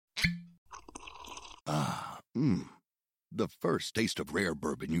The first taste of rare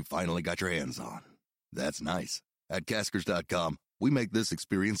bourbon you finally got your hands on. That's nice. At Caskers.com, we make this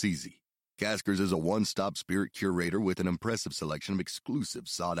experience easy. Caskers is a one-stop spirit curator with an impressive selection of exclusive,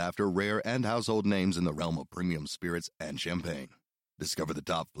 sought-after, rare, and household names in the realm of premium spirits and champagne. Discover the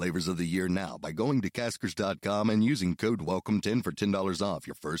top flavors of the year now by going to Caskers.com and using code WELCOME10 for $10 off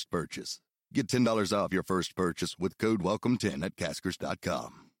your first purchase. Get $10 off your first purchase with code WELCOME10 at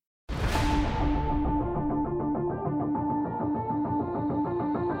Caskers.com.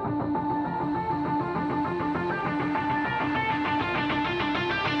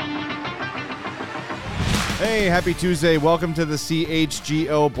 Hey, happy Tuesday. Welcome to the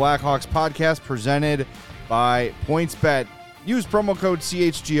CHGO Blackhawks podcast presented by PointsBet. Use promo code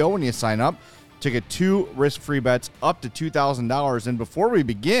CHGO when you sign up to get 2 risk-free bets up to $2,000. And before we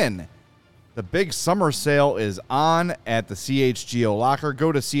begin, the big summer sale is on at the CHGO Locker.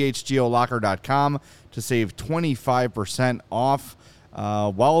 Go to chgolocker.com to save 25% off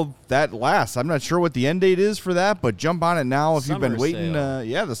while that lasts. I'm not sure what the end date is for that, but jump on it now if you've been waiting.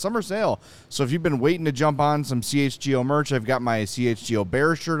 The summer sale. So if you've been waiting to jump on some CHGO merch, I've got my CHGO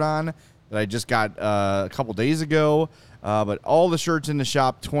Bear shirt on that I just got a couple days ago. But all the shirts in the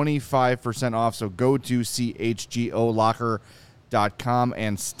shop, 25% off. So go to chgolocker.com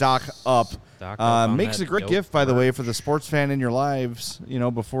and stock up. Makes a great gift, by the way, for the sports fan in your lives. You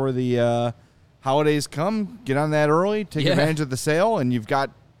know, before the holidays come, get on that early, take advantage of the sale, and you've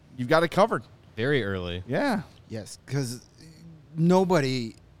got it covered. Very early. Yeah. Yes, because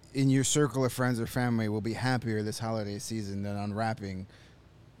nobody in your circle of friends or family will be happier this holiday season than unwrapping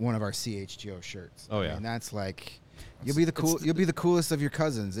one of our CHGO shirts. Oh, yeah. I mean, that's like you'll be the coolest of your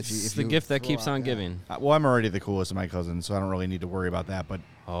cousins if It's the gift that keeps on giving. Well, I'm already the coolest of my cousins, so I don't really need to worry about that. But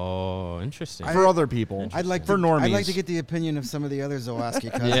interesting. for other people, I'd like for normies, I'd like to get the opinion of some of the other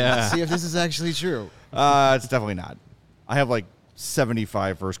Zawaski cousins. Yeah. See if this is actually true. It's definitely not. I have like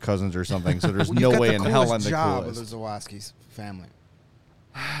 75 first cousins or something, so there's no way in hell I'm the job coolest. of the Zawaski's family.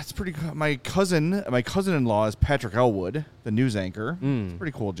 It's pretty cool. My cousin-in-law is Patrick Elwood, the news anchor. It's a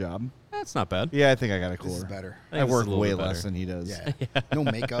pretty cool job. That's not bad. Yeah, I think I got it This cooler. is better. I work way bit less better. than he does. Yeah. No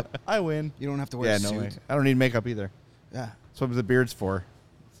makeup. I win. You don't have to wear a No way. suit. I don't need makeup either. Yeah. That's what the beard's for.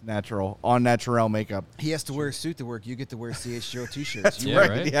 It's natural, on natural makeup. He has to wear a suit to work. You get to wear CHGO t-shirts. That's Yeah, right.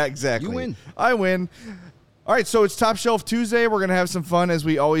 right? Yeah, exactly. You win. I win. All right, so it's Top Shelf Tuesday. We're going to have some fun, as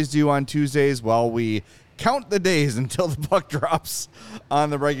we always do on Tuesdays, while we count the days until the puck drops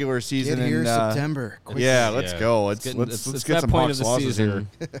on the regular season. Get here, and, September. Quickly. Yeah, let's go. It's Let's it's get that some point Hawks of the losses season.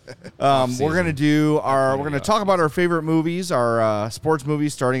 here. We're going to we're going to talk about our favorite movies, our sports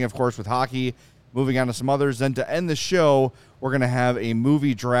movies, starting, of course, with hockey, moving on to some others. Then to end the show, we're going to have a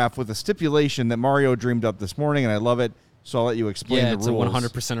movie draft with a stipulation that Mario dreamed up this morning, and I love it. So I'll let you explain the it's rules. a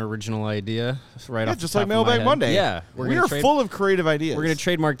 100% original idea. Right off Just the like top of my Mailbag head. Monday. Yeah, We are full of creative ideas. We're gonna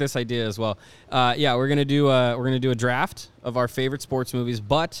trademark this idea as well. We're gonna do a draft of our favorite sports movies,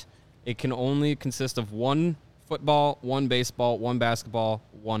 but it can only consist of one football, one baseball, one basketball,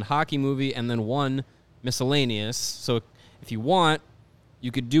 one hockey movie, and then one miscellaneous. So if you want,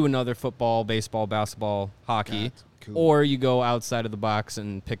 you could do another football, baseball, basketball, hockey. God, cool. Or you go outside of the box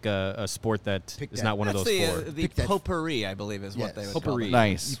and pick a sport that Pick is that. not one of That's those four. the Pick that. potpourri, I believe, is Yes. what they would Potpourri. call it.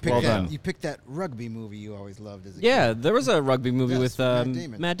 Nice. You Well picked done. that. You picked that rugby movie you always loved as a Yeah, kid. there was a rugby movie Yes,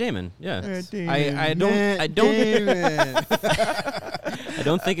 with Matt Damon. Yeah, Matt Damon. I don't Damon. I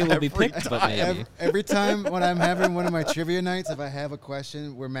don't think it will be picked, but maybe. Every time when I'm having one of my trivia nights, if I have a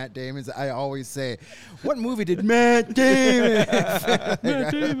question where Matt Damon's, I always say, "What movie did Matt Damon?" Matt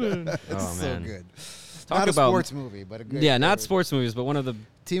Damon. It's Oh so man, good. Talk Not a about sports movie, but a good. yeah, not sports movies, but one of the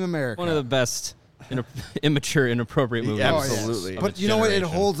Team America. best immature, inappropriate movies. Yeah, Oh, yeah. absolutely. of But its you know what? It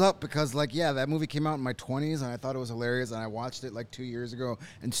generation. holds up because, like, yeah, that movie came out in my 20s, and I thought it was hilarious, and I watched it like 2 years ago,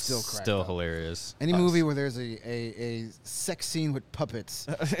 and still cracked up. hilarious. Any movie where there's a sex scene with puppets,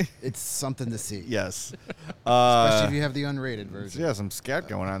 it's something to see. Yes. Especially if you have the unrated version. Yeah, some scat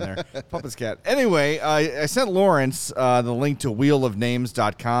going on there. Puppet scat. Anyway, I sent Lawrence the link to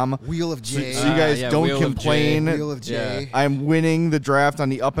wheelofnames.com. Wheel of J. So you guys yeah, don't Wheel of J. complain. Wheel of J. I'm winning the draft on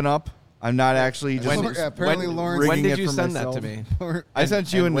the up and up. I'm not actually just Apparently Lawrence. When rigging did it you for send myself. that to me? I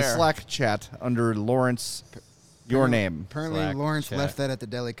sent you and in the where? Slack chat under Lawrence, your name. Apparently Slack Lawrence chat. left that at the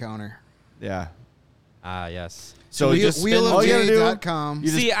deli counter. Yeah. Ah, yes. So you you just Wheel spin- of all you gotta do- J.com.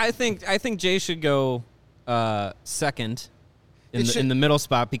 See, I think Jay should go second It should- in the middle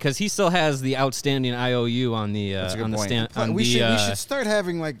spot because he still has the outstanding IOU on the That's a good on the point. stand But on we the should start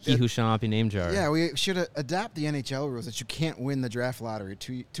having like he who shall not be named jar. yeah, we should adapt the NHL rules that you can't win the draft lottery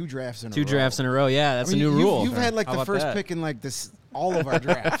two drafts in a row. Two drafts in a row. Yeah, that's I mean, a new rule. You've had like How the about first that? pick in like this all of our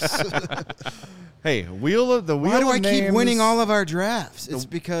drafts. Hey, wheel of Why do I keep names, winning all of our drafts? It's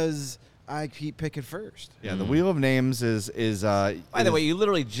because I keep picking first. Yeah, the wheel of names is. By the way, you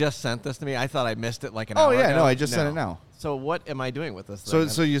literally just sent this to me. I thought I missed it like an hour Oh yeah, ago. no, I just sent it now. So what am I doing with this?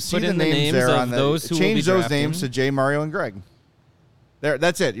 So you see Put the in the names names there of on the. those who will Change be those drafting. names to Jay, Mario, and Greg. There,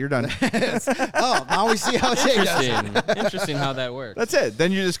 that's it. You're done. Oh, now we see how it takes us. Interesting. Interesting how that works. That's it.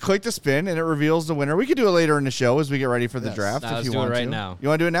 Then you just click the spin, and it reveals the winner. We could do it later in the show as we get ready for the Yes. draft. Nah, if let's you do it want right to. now. You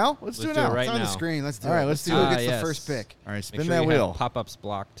want to do it now? Let's do it do it now. right It's on the now. screen. Let's do All it. right, Let's let's see do who it. gets Yes. the first pick. All right, Make spin sure that you wheel. have pop-ups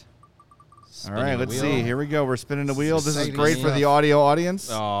blocked. All right, Spinning let's the see. wheel. Here we go. We're spinning the wheel. This is exciting great for stuff. the audio audience.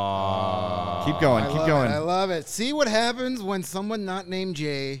 Aww. Keep going. I Keep love going. it. I love it. See what happens when someone not named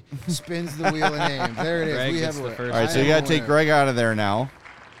Jay spins the wheel of names. There it is. Greg we gets have the a first All right, so you I got have to a take winner. Greg out of there now.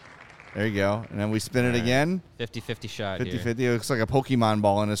 There you go. And then we spin it again. 50-50 shot 50-50. here. It looks like a Pokemon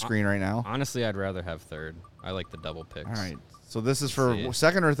ball on the screen right now. Honestly, I'd rather have third. I like the double picks. All right. So this is for See.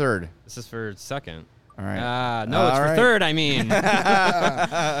 second or third? This is for second. All right. No, it's All for right. third, I mean.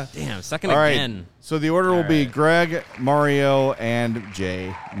 Damn, second All right. again. So the order will be right. Greg, Mario, and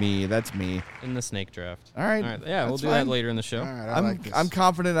Jay. Me. That's me. In the snake draft. All right. Yeah, we'll That's do fine. that later in the show. All right, I I'm like this. I'm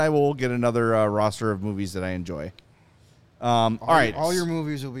confident I will get another roster of movies that I enjoy. All right. All your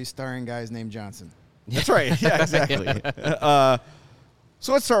movies will be starring guys named Johnson. That's right. Yeah, exactly.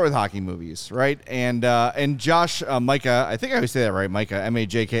 So let's start with hockey movies, right? And Josh Micah, I think I always say that right, Micah,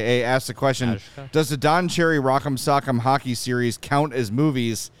 M-A-J-K-A, asked the question, Mashka. does the Don Cherry Rock'em Sock'em hockey series count as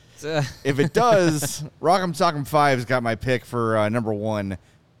movies? If it does, Rock'em Sock'em 5's got my pick for number one.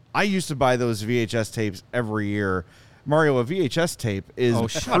 I used to buy those VHS tapes every year. Mario, a VHS tape is Oh,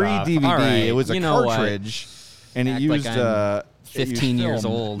 shut up. pre-DVD. All right. It was a You know what? cartridge, and it Act used like I'm it used 15 years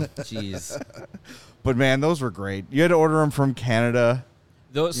film. old. Jeez. But man, those were great. You had to order them from Canada.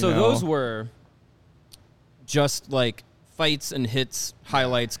 Those You know. those were just like fights and hits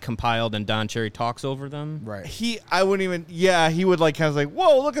highlights compiled, and Don Cherry talks over them. Right. I wouldn't even. Yeah, he would like kind of like,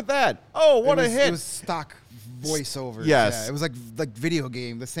 whoa, look at that. Oh, what it a was, hit. It was stock voiceovers. Yes. Yeah, it was like video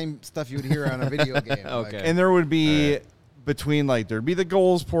game, the same stuff you would hear on a video game. Okay. Like, And there would be between like there'd be the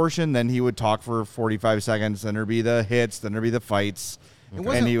goals portion, then he would talk for 45 seconds, then there'd be the hits, then there'd be the fights. it And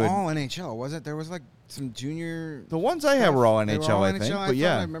wasn't he would, all NHL, was it? There was like some junior. the ones I had were all They NHL, all I think. NHL? But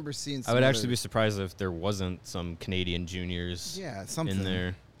yeah. I remember seeing. Some I would other- actually be surprised if there wasn't some Canadian juniors Yeah, something in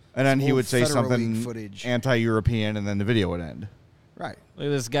there. And then some he old would say Federal something League footage. anti-European, and then the video would end. right. Look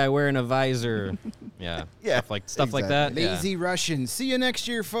at this guy wearing a visor. Yeah. Yeah, Stuff like that. exactly. Yeah. Lazy Russian. See you next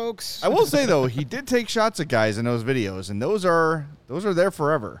year, folks. I will say though, he did take shots at guys in those videos, and those are there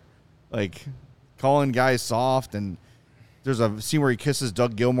forever. Like calling guys soft, and there's a scene where he kisses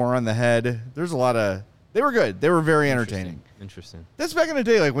Doug Gilmour on the head. There's a lot of. They were good. They were very entertaining. Interesting. That's back in the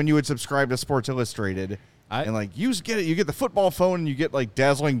day, like when you would subscribe to Sports Illustrated, and like you get the football phone, and you get like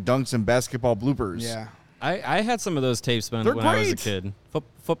dazzling dunks and basketball bloopers. Yeah. I had some of those tapes when They're I was a great. kid.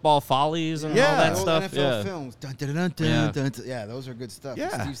 Football follies and Yeah. all that Old stuff. NFL Yeah. films. Dun, dun, dun, dun, Yeah. dun, dun. Yeah, those are good stuff.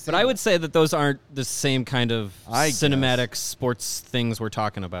 Yeah. But I would say that those aren't the same kind of I guess. cinematic sports things we're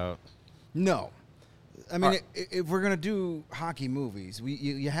talking about. No. I mean, if we're gonna do hockey movies,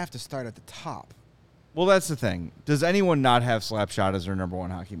 you have to start at the top. Well, that's the thing. Does anyone not have Slapshot as their number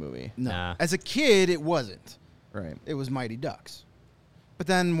one hockey movie? No. Nah. As a kid, it wasn't. Right. It was Mighty Ducks. But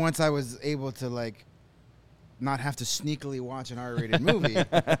then once I was able to like not have to sneakily watch an R-rated movie,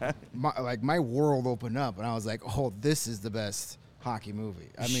 my world opened up, and I was like, "Oh, this is the best hockey movie."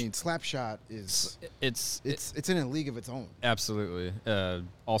 I mean, Slapshot is it's in a league of its own. Absolutely.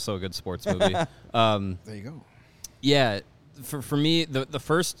 Also a good sports movie. There you go. Yeah, for me, the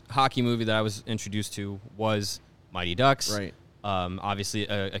first hockey movie that I was introduced to was Mighty Ducks. Right. Obviously,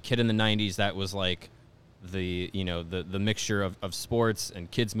 a kid in the '90s that was like the mixture of sports and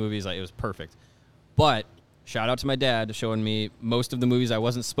kids movies. Like, it was perfect. But shout out to my dad showing me most of the movies I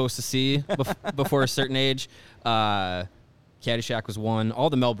wasn't supposed to see before a certain age. Caddyshack was one. All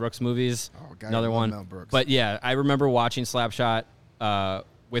the Mel Brooks movies, Oh, God, I another love one. Mel Brooks. But yeah, I remember watching Slapshot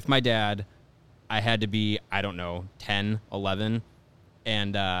with my dad. I had to be, I don't know, 10, 11.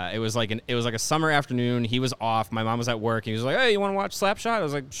 And it was like a summer afternoon. He was off. My mom was at work. He was like, "Hey, you want to watch Slapshot?" I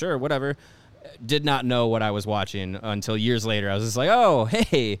was like, "Sure, whatever." Did not know what I was watching until years later. I was just like, "Oh,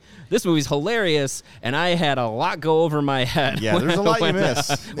 hey, this movie's hilarious," and I had a lot go over my head. Yeah, there's a lot you when,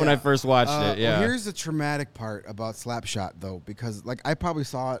 miss. when I first watched it. Yeah, Well, here's the traumatic part about Slapshot, though, because like I probably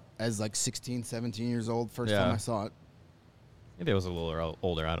saw it as like 16, 17 years old first Yeah. time I saw it. maybe I was a little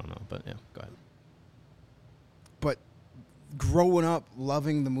older. I don't know, but yeah, go ahead. But growing up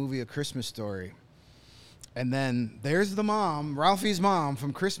loving the movie A Christmas Story, and then there's the mom, Ralphie's mom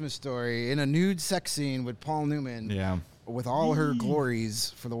from Christmas Story, in a nude sex scene with Paul Newman. Yeah. with all her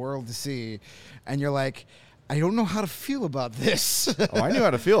glories for the world to see, and you're like, I don't know how to feel about this. Oh, I knew how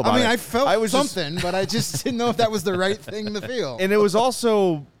to feel about it. I mean, I felt was something, but I just didn't know if that was the right thing to feel. And it was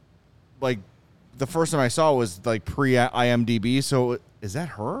also like the first time I saw it was like pre-IMDb. So is that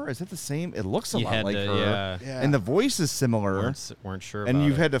her? Is that the same? It looks a You lot had like to- her. yeah. And the voice is similar. Weren't sure And about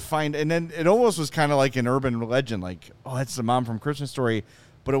you've it. had to find, and then it almost was kind of like an urban legend, like, oh, that's the mom from Christmas Story,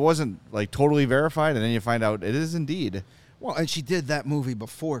 but it wasn't like totally verified. And then you find out it is indeed. Well, and she did that movie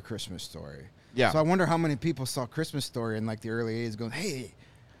before Christmas Story. Yeah. So I wonder how many people saw Christmas Story in like the early 80s going, hey,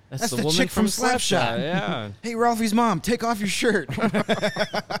 that's the woman chick from Slapshot. Yeah. Hey, Ralphie's mom, take off your shirt.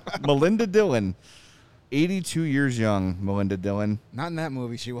 Melinda Dillon, 82 years young, Melinda Dillon. Not in that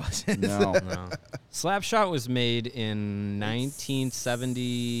movie, she wasn't. No. No. Slapshot was made in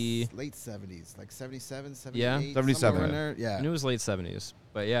 1970. Late 70s, like 77, 78. Yeah. 77. somewhere in there. Yeah. I knew it was late 70s.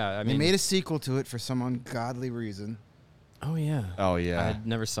 But yeah, I They mean. made a sequel to it for some ungodly reason. Oh, yeah. Oh, yeah. I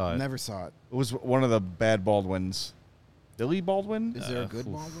never saw it. Never saw it. It was one of the bad Baldwins. Billy Baldwin? Is there a good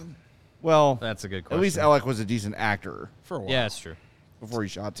oof. Baldwin? Well, That's a good at question. least Alec was a decent actor For a while. Yeah, it's true. before he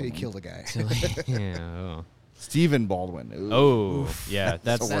shot Till he someone. killed a guy. yeah. Oh. Stephen Baldwin. Ooh. Oh, yeah.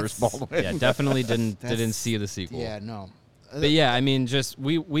 That's the worst Baldwin. Yeah, definitely didn't That's- see the sequel. Yeah, no. But yeah, I mean, just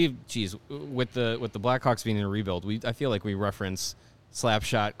we've geez, with the Blackhawks being in a rebuild, I feel like we reference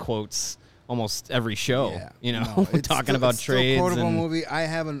Slapshot quotes almost every show. Yeah. You know, No, it's talking still- about it's still trades. a quotable And, movie. I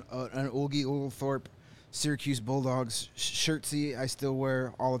have an Ogie Oglethorpe Syracuse Bulldogs shirtsy I still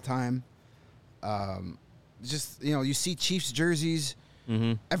wear all the time. Just, you know, you see Chiefs jerseys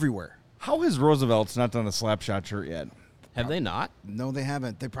everywhere. How has Roosevelt's not done a Slapshot shirt yet? have they not? No, they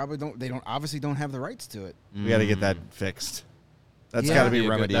haven't. They probably don't. They don't. Obviously, don't have the rights to it. We got to get that fixed. That's Yeah. got to That'd be be a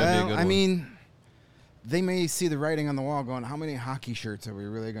good- remedied. that'd be a Well, good I one. mean, they may see the writing on the wall, going, "How many hockey shirts are we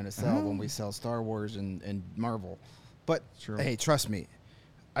really going to sell when we sell Star Wars and Marvel?" But True. hey, trust me,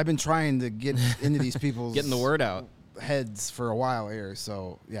 I've been trying to get into these people's Getting the word out. heads for a while here.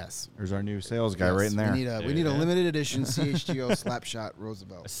 So yes, There's our new sales guy yes, right in there. We need a Yeah. limited edition CHGO Slapshot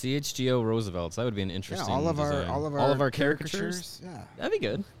Roosevelt. CHGO Roosevelt's. That would be an Yeah, interesting. all of design. our caricatures. Yeah, That'd be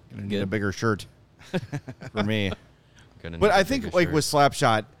good. Gonna need a bigger shirt for me. Gonna But need I a think bigger like shirt. with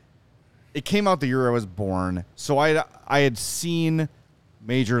Slapshot, it came out the year I was born, so I had seen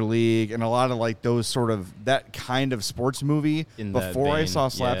Major League and a lot of like those sort of that kind of sports movie In that before I vein, saw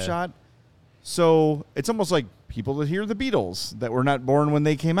yeah. Slapshot. So it's almost like people that hear the Beatles that were not born when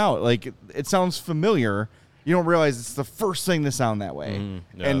they came out. Like it sounds familiar. You don't realize it's the first thing to sound that way.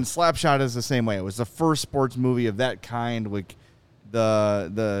 yeah. And Slapshot is the same way. It was the first sports movie of that kind, like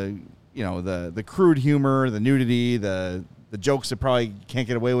the you know the crude humor, the nudity, the jokes that probably can't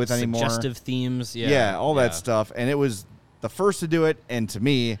get away with anymore. Suggestive themes. Yeah. Yeah, all that stuff. And it was the first to do it, and to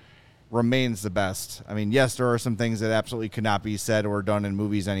me, remains the best. I mean, yes, there are some things that absolutely could not be said or done in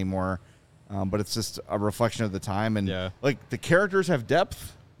movies anymore, but it's just a reflection of the time. And Yeah. like the characters have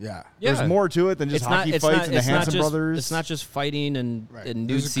depth. yeah. Yeah. There's more to it than just hockey fights and the Hanson brothers. It's not just fighting and, Right. and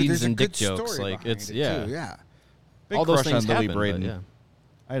There's nude a- scenes there's a and dick good jokes. story Like behind it's it, yeah. too, yeah. Big all those crush things on Lily happen, but Braden. yeah.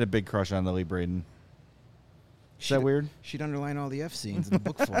 I had a big crush on Lily Braden. Is that weird? She'd underline all the F scenes in the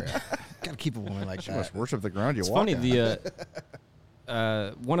book for you. Got to keep a woman like She that. must worship the ground you It's walk funny. on.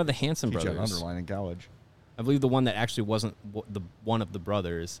 The one of the Hanson Teach you how to brothers. underline in college. I believe the one that actually wasn't the one of the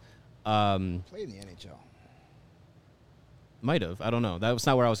brothers. Played in the NHL. Might have. I don't know. That was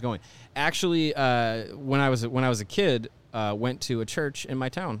not where I was going. Actually, when I was a kid, went to a church in my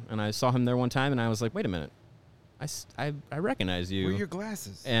town, and I saw him there one time, and I was like, "Wait a minute, I recognize you." Where are your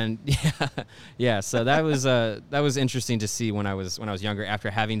glasses? And yeah. So that was interesting to see when I was younger. After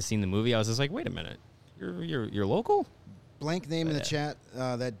having seen the movie, I was just like, "Wait a minute, you're local." Blank name in the chat.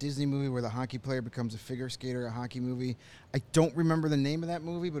 That Disney movie where the hockey player becomes a figure skater, a hockey movie. I don't remember the name of that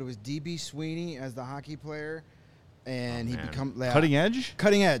movie, but it was D.B. Sweeney as the hockey player, and he man. become Cutting Edge?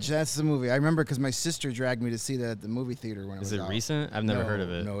 Cutting Edge. That's the movie. I remember because my sister dragged me to see that at the movie theater when it Is was it out. recent? I've never No, heard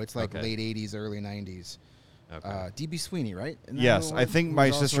of it. No, it's like Okay. late '80s, early '90s. Okay. D.B. Sweeney, right? Isn't that Yes, who it I was? think Who my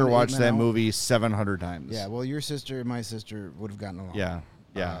was also sister in Eight watched Men that Out? movie 700 times. Yeah, well, your sister and my sister would have gotten along.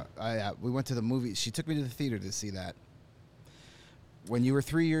 Yeah. We went to the movie. She took me to the theater to see that. When you were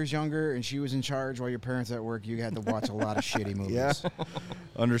 3 years younger and she was in charge while your parents at work, you had to watch a lot of shitty movies. Yeah.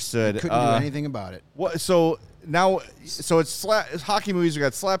 Understood. Couldn't do anything about it. What? So now, it's hockey movies. We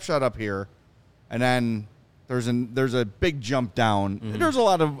got Slapshot up here, and then there's a big jump down. Mm-hmm. There's a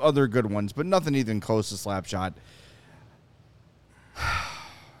lot of other good ones, but nothing even close to Slapshot.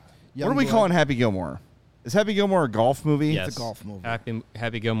 What are we Youngblood. calling Happy Gilmore? Is Happy Gilmore a golf movie? Yes. It's a golf movie.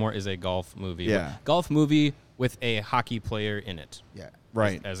 Happy Gilmore is a golf movie. Yeah. Golf movie with a hockey player in it. Yeah.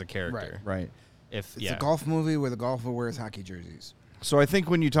 Right. As a character. Right. If It's a golf movie where the golfer wears hockey jerseys. So I think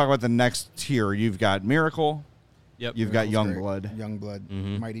when you talk about the next tier, you've got Miracle, Yep. you've got Miracle's Youngblood,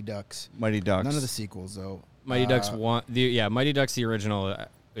 Youngblood, Mighty Ducks. Mighty Ducks. None of the sequels though. Mighty Ducks one. Mighty Ducks the original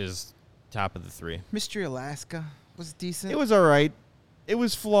is top of the 3. Mystery Alaska was decent. It was all right. It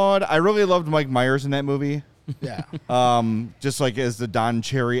was flawed. I really loved Mike Myers in that movie. Yeah. Just like as the Don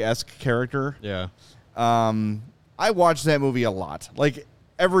Cherry-esque character. Yeah. I watched that movie a lot. Like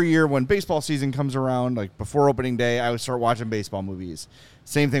every year when baseball season comes around, like before opening day, I would start watching baseball movies.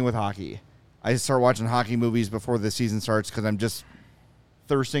 Same thing with hockey. I start watching hockey movies before the season starts because I'm just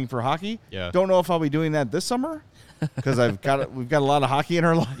thirsting for hockey. Yeah. Don't know if I'll be doing that this summer because we've got a lot of hockey in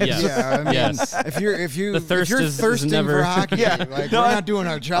our lives. Yes. Yeah, I mean, Yes. if you're The thirst if you're is thirsting never- for hockey, Yeah. like No, we're not doing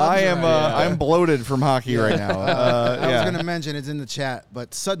our job. I am. I'm bloated from hockey right now. I yeah. was going to mention it's in the chat,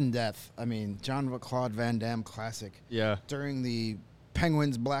 but sudden death. I mean, Jean-Claude Van Damme classic. Yeah. During the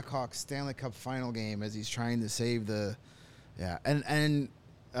Penguins Blackhawks Stanley Cup final game, as he's trying to save the, and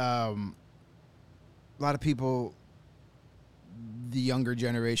a lot of people, the younger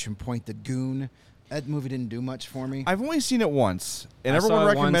generation, point to Goon. That movie didn't do much for me. I've only seen it once, and I everyone saw it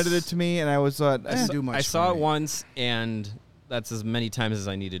recommended once. it to me, and I was Didn't do much I for saw it me. once, and that's as many times as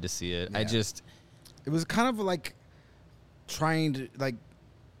I needed to see it. I Yeah. just It was kind of like trying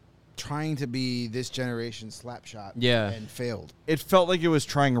to be this generation's Slapshot. Yeah. And failed. it felt like it was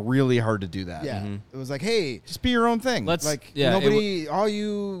trying really hard to do that. Yeah. It was like, hey, Just be your own thing. Let's- like Yeah, it nobody, all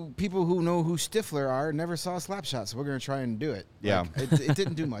you people who know who Stifler are never saw Slapshot, so we're gonna try and do it. Yeah. Like, it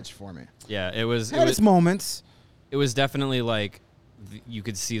didn't do much for me. yeah, it was It had its moments. it was definitely like you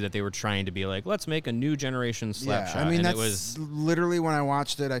could see that they were trying to be like, let's make a new generation Slapshot. I mean, and that's it was literally when I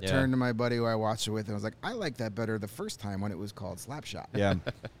watched it. I Yeah. turned to my buddy who I watched it with, and I was like, I like that better the first time when it was called Slapshot. Yeah.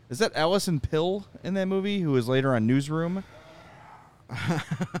 Is that Allison Pill in that movie who was later on Newsroom? I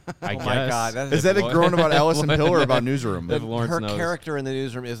Oh guess. my God, that Is that a grown about Allison What? Pill or about Newsroom? If Lawrence Her knows. character in the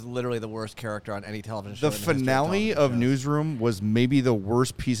newsroom is literally the worst character on any television show. The in history finale of television shows. Newsroom was maybe the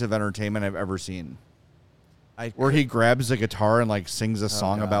worst piece of entertainment I've ever seen. I Where he grabs a guitar and like sings a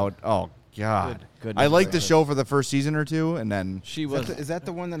song God. about, oh God. Good I liked the gracious. show for the first season or two, and then She Is was that, is that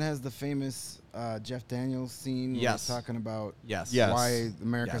the one that has the famous Jeff Daniels scene? Where Yes. he's talking about yes. Yes. why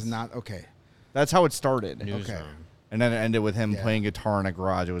America's Yes. not okay. that's how it started. Newsroom. And then it ended with him Yeah. playing guitar in a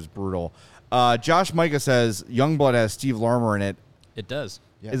garage. It was brutal. Josh Micah says Youngblood has Steve Larmer in it. It does.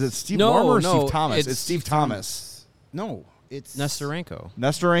 Yes. Is it Steve No, Larmer or no, Steve Thomas? it's It's Steve Thomas. No, it's Nestorenko.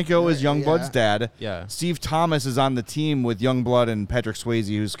 Nestorenko is Yeah, Youngblood's yeah. dad. Yeah. Steve Thomas is on the team with Youngblood and Patrick Swayze,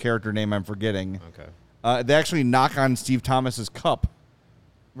 whose character name I'm forgetting. Okay. They actually knock on Steve Thomas's cup,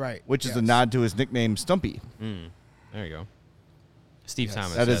 right, which is a yes. nod to his nickname Stumpy. There you go. Steve Yes.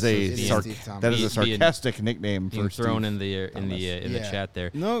 Thomas. That is yes, a was Steve Thomas. that is a being- sarcastic nickname being for thrown Steve. in the Yeah. chat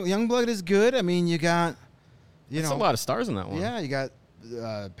there. No, Youngblood is good. I mean, you got, you There's know, a lot of stars in that one. yeah, you got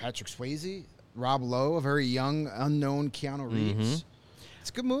Patrick Swayze, Rob Lowe, a very young, unknown Keanu Reeves. It's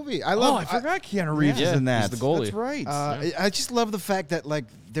a good movie. I love. Oh, I forgot Keanu Reeves Yeah, is in that. he's the goalie. That's right. I just love the fact that like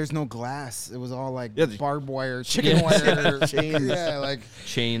there's no glass. It was all like Yeah, barbed wire, chicken Yeah. wire, Chains. Yeah, like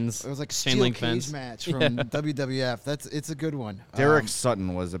Chains. it was like a chain steel link cage fence. match from WWF. It's a good one. Derek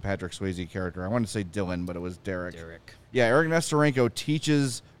Sutton was the Patrick Swayze character. I wanted to say Dylan, but it was Derek. Derek. Yeah, Eric Nestorenko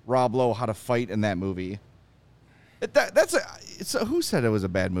teaches Rob Lowe how to fight in that movie. Who said it was a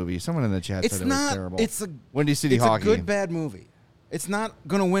bad movie? Someone in the chat It's said it not. was terrible. It's a Windy City it's Hockey. a good bad movie. It's not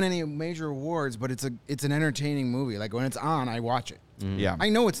gonna win any major awards, but it's an entertaining movie. Like when it's on, I watch it. Yeah. I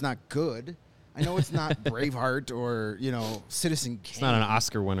know it's not good. I know it's not Braveheart or Citizen Kane. It's not an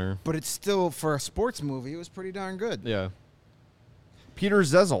Oscar winner. but it's still for a sports movie. It was pretty darn good. Yeah. Peter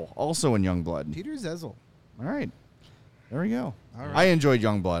Zezel, also in Youngblood. Peter Zezel. All right. There we go. All right. I enjoyed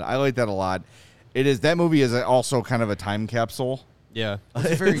Youngblood. I like that a lot. That movie is also kind of a time capsule. Yeah.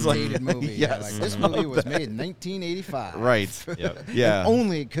 It's a very It's like- dated movie. Yeah, yes. like this movie was made in 1985. Right. Yep. Yeah.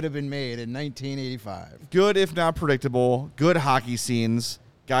 Only could have been made in 1985. Good, if not predictable. Good hockey scenes.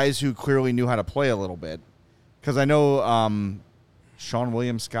 Guys who clearly knew how to play a little bit. Because I know Sean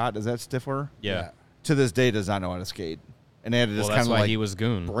William Scott, is that Stifler? Yeah. To this day does not know how to skate. And they had to Well, just that's kind of why like he was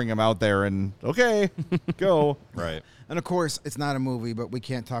Goon. bring him out there and, okay, go. Right. And of course, it's not a movie, but we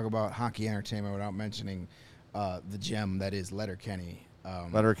can't talk about hockey entertainment without mentioning the gem that is Letterkenny.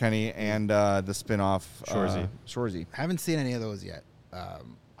 Letterkenny and the spinoff Shoresy. Shoresy. Haven't seen any of those yet.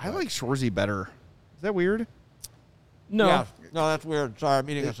 I like Shoresy better. Is that weird? No. Yeah. No, that's weird. Sorry, I'm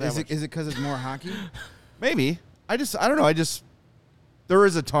eating a Is sandwich. it because it's more hockey? Maybe. I don't know. There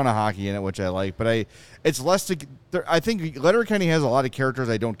is a ton of hockey in it, which I like, but it's less to. I think Letterkenny has a lot of characters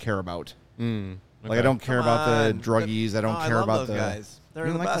I don't care about. Mm. Like I don't care Come about the on. druggies. I don't Oh, I care love about those the guys. They're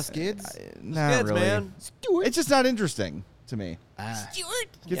You the don't like the best. Skids? Not Skids, really. man. It's just not interesting to me.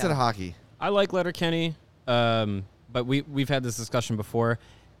 Gets at hockey. I like Letterkenny, but we've had this discussion before.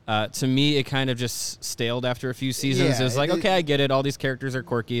 To me, it kind of just staled after a few seasons. Yeah, It was like, it- okay, I get it. All these characters are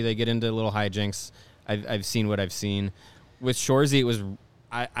quirky. They get into little hijinks. I've seen what I've seen. With Shoresy, it was.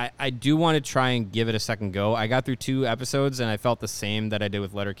 I do want to try and give it a second go. I got through 2 episodes, and I felt the same that I did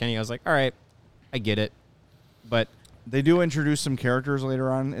with Letterkenny. I was like, all right, I get it. But, They do introduce some characters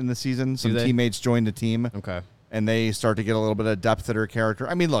later on in the season. Some they? teammates join the team, okay. and they start to get a little bit of depth to their character.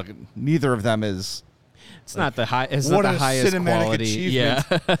 I mean, look, neither of them is, It's not the high. It's what not the a highest cinematic quality. achievement.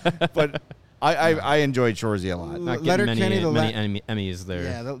 Yeah, but I enjoyed Shoresy a lot. not getting Letterkenny, many Emmys there.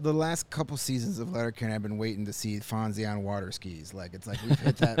 Yeah, the last couple seasons of Letterkenny, I've been waiting to see Fonzie on water skis. Like it's like we've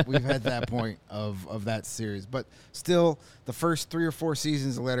hit that we've had that point of that series. But still, the first 3 or 4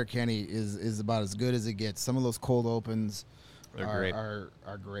 seasons of Letterkenny is about as good as it gets. Some of those cold opens They're are great.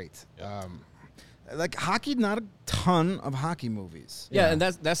 are great. Like hockey, not a ton of hockey movies. Yeah, and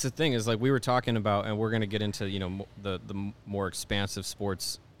that's the thing is like we were talking about, and we're gonna get into the more expansive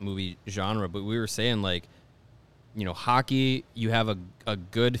sports movie genre, but we were saying like, hockey, you have a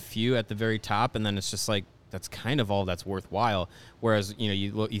good few at the very top, and then it's just like that's kind of all that's worthwhile. Whereas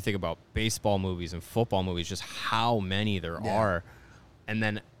you think about baseball movies and football movies, just how many there are, and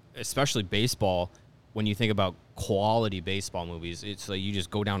then especially baseball. When you think about quality baseball movies, it's like you just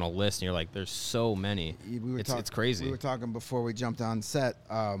go down a list and you're like, there's so many. It's crazy. We were talking before we jumped on set.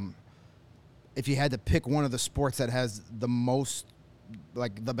 If you had to pick one of the sports that has the most,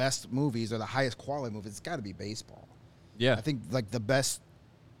 like the best movies or the highest quality movies, it's got to be baseball. Yeah. I think like the best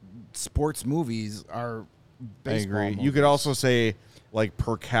sports movies are baseball. I agree. Movies. You could also say like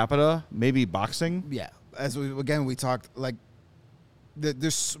per capita, maybe boxing. Yeah. As we talked, like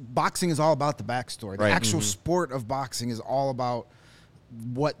this boxing is all about the backstory. The Right. actual sport of boxing is all about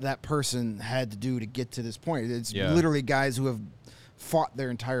what that person had to do to get to this point. It's literally guys who have fought their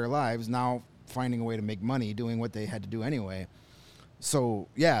entire lives now finding a way to make money doing what they had to do anyway. So,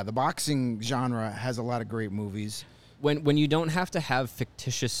 yeah, the boxing genre has a lot of great movies. When you don't have to have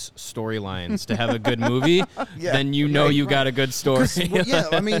fictitious storylines to have a good movie, then you got a good story. Well, yeah,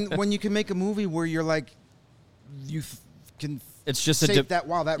 I mean, when you can make a movie where you're like, can It's just say that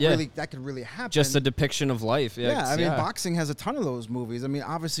yeah. that could really happen. just a depiction of life. Yeah, I mean, boxing has a ton of those movies. I mean,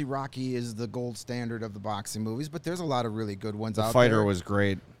 obviously, Rocky is the gold standard of the boxing movies, but there's a lot of really good ones out there. Fighter was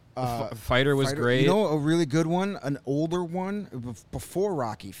great. Fighter was great. You know, a really good one, an older one before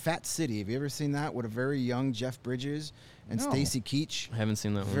Rocky, Fat City. Have you ever seen that with a very young Jeff Bridges and No. Stacy Keach? I haven't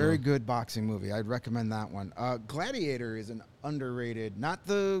seen that one. Very no. good boxing movie. I'd recommend that one. Gladiator is an underrated, not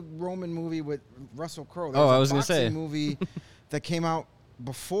the Roman movie with Russell Crowe. Oh, I was gonna say. movie that came out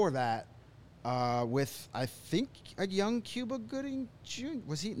before that with I think a young Cuba Gooding Jr.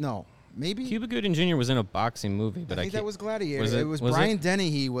 Was he? No, maybe. Cuba Gooding Jr. was in a boxing movie, but I think that was Gladiator. Was it? It was Was Brian it?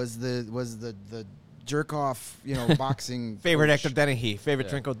 Dennehy was the jerk off, boxing Favorite coach. actor Dennehy.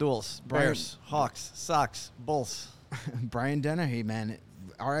 Favorite Yeah. Trinko duels. Brian- Bears, Hawks, Sox, Bulls. Brian Dennehy, man,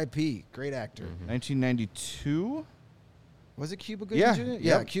 R.I.P. Great actor. 1992. Was it Cuba Gooding Yeah, Jr.? yep.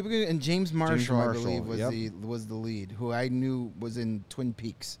 Yeah, Cuba Gooding and James Marshall, I Marshall, believe, yep. was the lead, who I knew was in Twin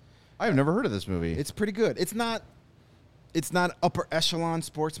Peaks. I've never heard of this movie. It's pretty good. It's not upper echelon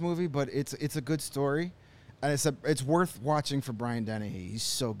sports movie, but it's a good story, and it's worth watching for Brian Dennehy. He's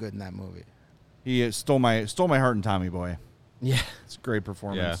so good in that movie. He stole my heart in Tommy Boy. Yeah. It's a great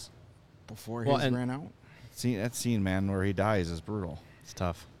performance. Before Well, his and- ran out. That scene, man, where he dies is brutal. It's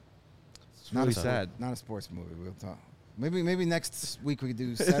tough. It's really a, sad. Not a sports movie. We'll talk. Maybe next week we could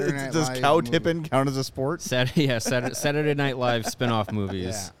do Saturday Night Does Live. cow movie. tipping count as a sport? Saturday Night Live spin-off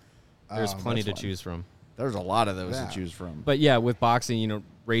movies. Yeah. There's plenty that's to fun. choose from. There's a lot of those Yeah. to choose from. But yeah, with boxing,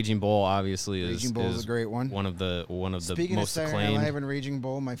 Raging Bull obviously is Raging Bull is is a great one. One of the Speaking of most Saturday Night acclaimed. Live and Raging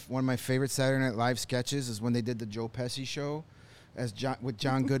Bull, one of my favorite Saturday Night Live sketches is when they did the Joe Pesci show with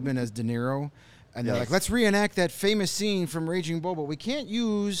John Goodman as De Niro. And they're Yes. like, let's reenact that famous scene from Raging Bull, but we can't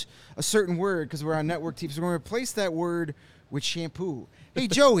use a certain word because we're on network TV. So we're going to replace that word with shampoo. Hey,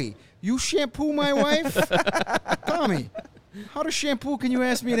 Joey, you shampoo my wife? Tommy, how to shampoo can you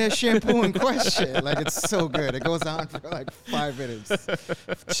ask me that shampoo in question? Like, it's so good. It goes on for like 5 minutes.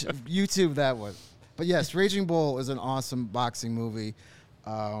 YouTube that one. But yes, Raging Bull is an awesome boxing movie.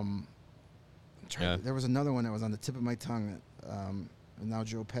 There was another one that was on the tip of my tongue. And now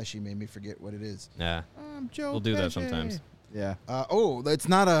Joe Pesci made me forget what it is. Yeah. Joe We'll do that Pesci. sometimes. Yeah. It's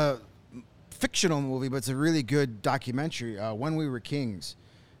not a fictional movie, but it's a really good documentary. When We Were Kings,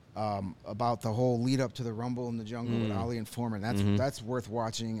 about the whole lead up to the Rumble in the Jungle with Ali and Foreman. That's worth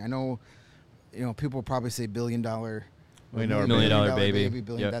watching. I know, people probably say $1 billion Million Dollar Baby.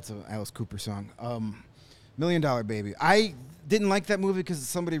 Yep. That's an Alice Cooper song. $1 Million Baby. I didn't like that movie because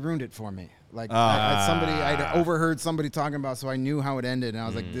somebody ruined it for me. Like I'd overheard somebody talking about, so I knew how it ended, and I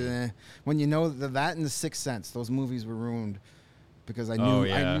was like, "Duh." When you know that and The Sixth Sense, those movies were ruined because I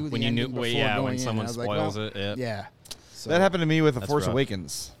knew I knew the when you ending knew, before yeah, going when in. someone I was like, spoils well, it. Yep. Yeah. So, That happened to me with The Force rough.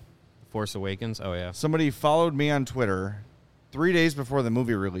 Awakens. Force Awakens. Oh yeah. Somebody followed me on Twitter 3 days before the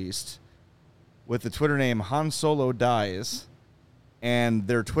movie released with the Twitter name Han Solo Dies, and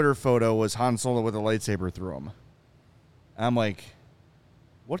their Twitter photo was Han Solo with a lightsaber through him. I'm like,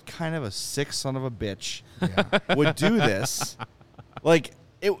 what kind of a sick son of a bitch would do this? Like,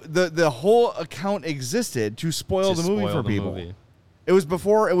 the whole account existed to spoil the movie for people. It was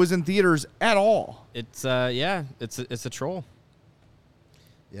before it was in theaters at all. It's it's a troll.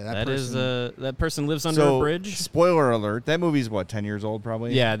 Yeah, that person lives under a bridge. Spoiler alert, that movie's what, 10 years old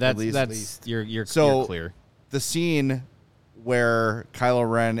probably? Yeah, At that's least. you're So clear. the scene where Kylo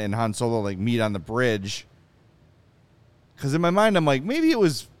Ren and Han Solo like meet on the bridge, because in my mind I'm like, maybe it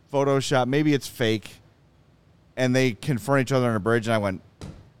was Photoshop, maybe it's fake, and they confront each other on a bridge, and I went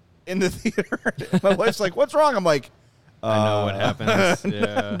in the theater. My wife's like, what's wrong? I'm like, I know what happens.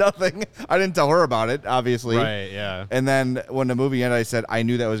 Yeah. nothing. I didn't tell her about it, obviously. Right, yeah. And then when the movie ended, I said, I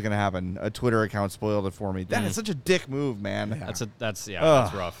knew that was going to happen. A Twitter account spoiled it for me. That is such a dick move, man. That's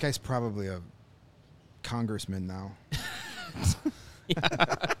Ugh. rough. guy's probably a congressman now.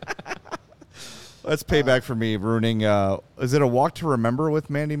 That's payback for me ruining. Is it A Walk to Remember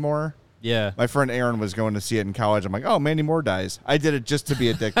with Mandy Moore? Yeah. My friend Aaron was going to see it in college. I'm like, oh, Mandy Moore dies. I did it just to be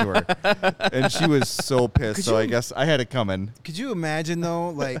a dick to her. And she was so pissed. So I guess I had it coming. Could you imagine, though,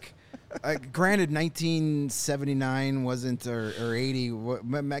 like, granted, 1979 wasn't, or 80.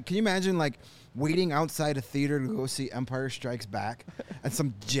 Can you imagine, like, waiting outside a theater to go see Empire Strikes Back, and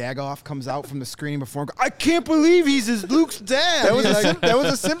some jagoff comes out from the screening before and goes, I can't believe he's Luke's dad. That was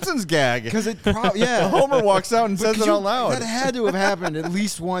a Simpsons gag. Because it probably, yeah. Homer walks out and says it out loud. That had to have happened at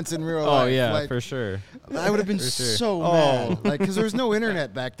least once in real life. Oh yeah, like, for sure. I would have been so mad. Like, because there was no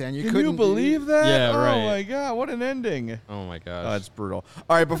internet back then. Can you believe that? Yeah, Oh right. my God, what an ending. Oh my gosh. Oh, it's brutal.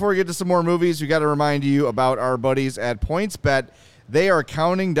 All right, before we get to some more movies, we got to remind you about our buddies at PointsBet. They are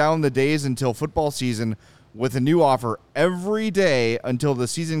counting down the days until football season with a new offer every day until the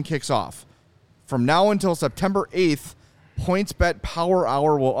season kicks off. From now until September 8th, PointsBet Power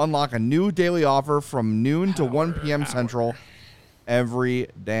Hour will unlock a new daily offer from noon to 1 p.m. Central every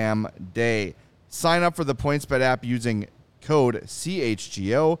damn day. Sign up for the PointsBet app using code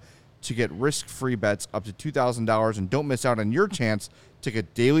CHGO to get risk-free bets up to $2,000, and don't miss out on your chance to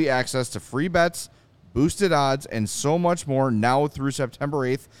get daily access to free bets, boosted odds, and so much more now through September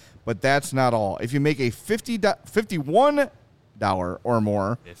 8th. But that's not all. If you make a $51 or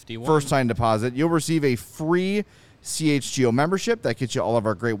more 51. first-time deposit, you'll receive a free CHGO membership that gets you all of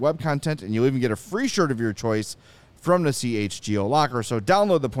our great web content, and you'll even get a free shirt of your choice from the CHGO locker. So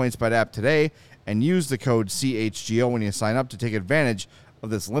download the PointsBet app today and use the code CHGO when you sign up to take advantage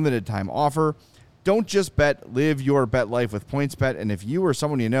of this limited time offer. Don't just bet, live your bet life with PointsBet. And if you or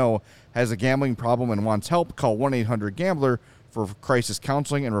someone you know has a gambling problem and wants help, call 1-800-GAMBLER for crisis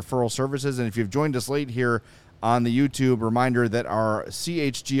counseling and referral services. And if you've joined us late here on the YouTube, reminder that our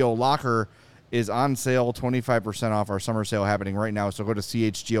CHGO locker is on sale, 25% off our summer sale happening right now. So go to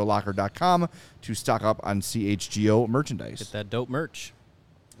chgolocker.com to stock up on CHGO merchandise. Get that dope merch.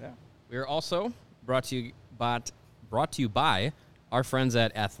 Yeah. We are also brought to you by our friends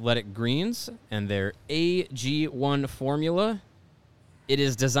at Athletic Greens and their AG1 formula. It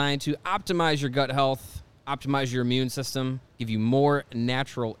is designed to optimize your gut health, optimize your immune system, give you more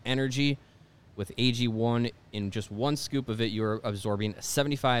natural energy. With AG1, in just one scoop of it, you're absorbing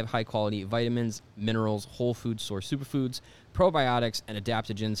 75 high-quality vitamins, minerals, whole food source superfoods, probiotics, and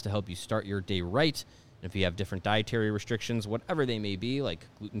adaptogens to help you start your day right. And if you have different dietary restrictions, whatever they may be, like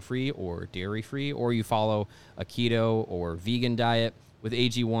gluten-free or dairy-free, or you follow a keto or vegan diet, with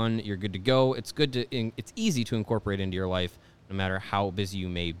AG1, you're good to go. It's easy to incorporate into your life, no matter how busy you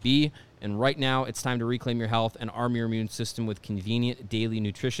may be. And right now, it's time to reclaim your health and arm your immune system with convenient daily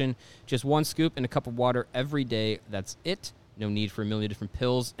nutrition. Just one scoop and a cup of water every day. That's it. No need for a million different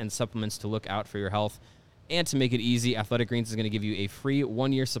pills and supplements to look out for your health. And to make it easy, Athletic Greens is going to give you a free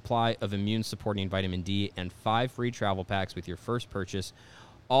 1-year supply of immune-supporting vitamin D and 5 free travel packs with your first purchase.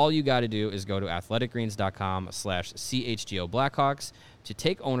 All you got to do is go to athleticgreens.com/CHGO Blackhawks to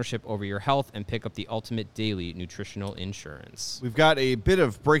take ownership over your health and pick up the ultimate daily nutritional insurance. We've got a bit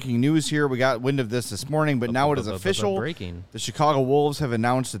of breaking news here. We got wind of this morning, but now it is official. Breaking. The Chicago Wolves have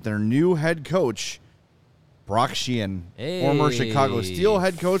announced that their new head coach, Brock Sheehan, former Chicago Steel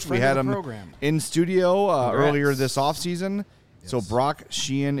head coach. We Friend had of the him program. in studio Congrats. earlier this offseason. So Brock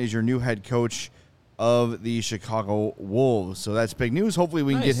Sheehan is your new head coach of the Chicago Wolves. So that's big news. Hopefully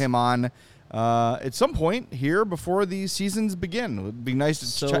we can get Nice. him on at some point here before the seasons begin. It would be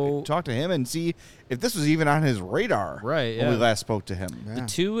nice to talk to him and see if this was even on his radar Right, when we yeah. last spoke to him. The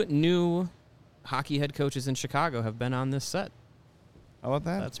 2 new hockey head coaches in Chicago have been on this set. How about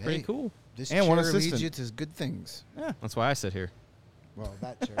that? That's pretty Hey. cool. This And one chair assistant. leads you to good things. That's why I sit here. Well,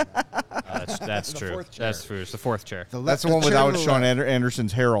 that chair. That's The true. fourth chair. That's true. It's the 4th chair. That's the one chair without to the Sean left.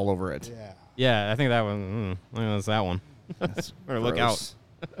 Anderson's hair all over it. Yeah. Yeah, I think that one. I think that's that one. Or look out. Gross.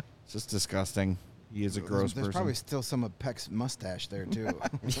 It's just disgusting. He is a gross There's person. probably still some of Peck's mustache there too.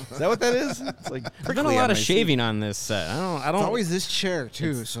 Is that what that is? It's like There's been prickly a on lot of my shaving on this set. I don't. It's always this chair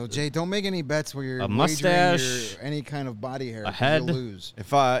too. So Jay, don't make any bets where you're A wagering mustache, any kind of body hair. a 'cause head. You'll lose. If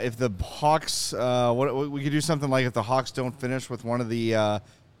the Hawks, what we could do something like if the Hawks don't finish with one of the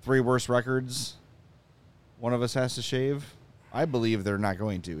 3 worst records, one of us has to shave. I believe they're not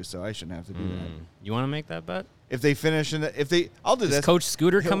going to, so I shouldn't have to do You want to make that bet? that. If they finish I'll do Is this. Coach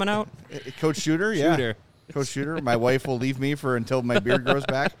Scooter coming out? Coach Shooter, yeah. Shooter. Coach Shooter. My wife will leave me until my beard grows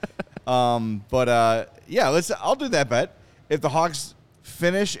back. Yeah, I'll do that bet. If the Hawks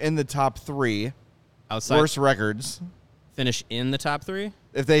finish in the top 3 Outside worst records, finish in the top 3.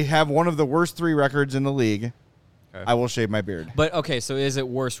 if they have one of the worst 3 records in the league, Okay. I will shave my beard. But okay, so is it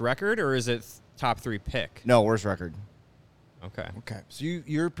worst record or is it top 3 pick? No, worst record. Okay. Okay, so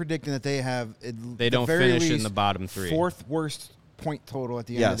you're predicting that they have They don't finish in the bottom 3. 4th worst point total at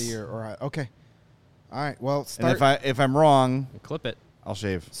the end of the Yes. year. All right. Okay. All right. Well, And start if I'm wrong, Clip it. I'll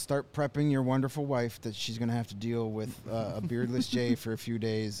shave. start prepping your wonderful wife that she's going to have to deal with a beardless Jay for a few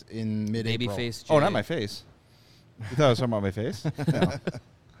days in mid-April. Babyface. Oh, Jay. not my face. You thought I was talking about my face?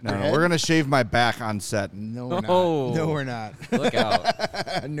 No, head? we're gonna shave my back on set, and No, we're not. Oh. No, we're not. Look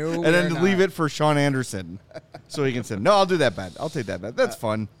out. No, then leave it for Sean Anderson, so he can sit. No, I'll do that bet. I'll take that bet. That's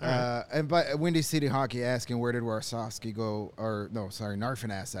fun. And by Windy City Hockey asking where did Warsofsky go? Or no, sorry,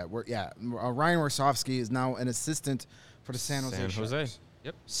 Narfin asked that. Ryan Warsofsky is now an assistant for the San Jose. San Jose. Sharks.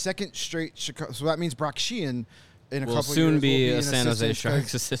 Yep. Second straight Chicago. So that means Brock Sheehan in a Will couple soon years be will a an San Jose assistant 'cause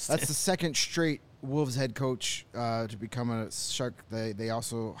Sharks assistant. That's the second straight Wolves head coach to become a Shark. They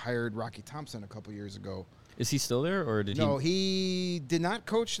also hired Rocky Thompson a couple years ago. Is he still there or did No, he? he did not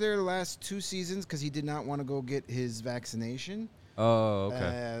coach there the last 2 seasons because he did not want to go get his vaccination. Oh,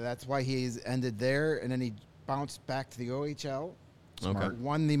 okay. That's why he's ended there, and then he bounced back to the OHL. Okay.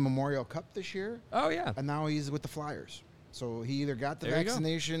 Won the Memorial Cup this year, Oh, yeah. and now he's with the Flyers. So he either got the There you go.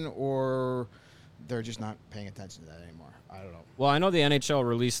 vaccination or they're just not paying attention to that anymore. I don't know. Well, I know the NHL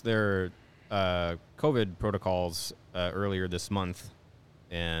released their COVID protocols earlier this month,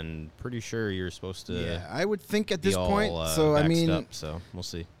 and pretty sure you're supposed to Yeah, I would think at be this all, point. So I vaxxed mean, up, so we'll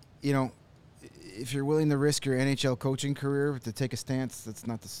see. you know, if you're willing to risk your NHL coaching career to take a stance, that's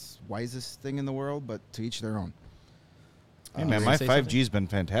not the wisest thing in the world, but to each their own. Hey man, you my gonna say 5G's been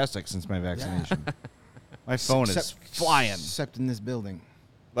fantastic since my vaccination. My phone is Except- flying. Except in this building.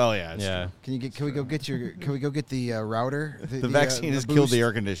 Well, yeah, it's Yeah. true. Can we go get the router? The vaccine has killed boost? the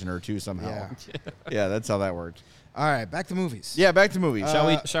air conditioner too somehow. Yeah. Yeah, that's how that worked. All right, back to movies. Yeah, back to movies.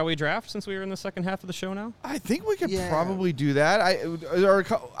 Shall we draft since we are in the second half of the show now? I think we could Yeah. probably do that.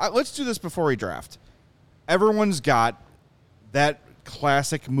 Let's do this before we draft. Everyone's got that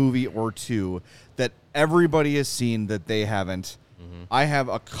classic movie or two that everybody has seen that they haven't. I have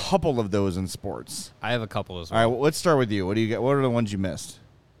a couple of those in sports. I have a couple as All well. right, well, let's start with you. What do you get? What are the ones you missed?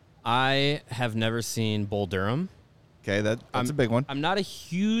 I have never seen Bull Durham. Okay, that's a big one. I'm not a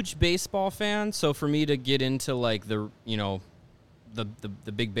huge baseball fan, so for me to get into like the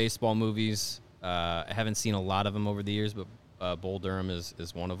big baseball movies, I haven't seen a lot of them over the years, but Bull Durham is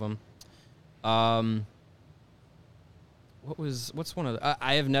one of them. What's one of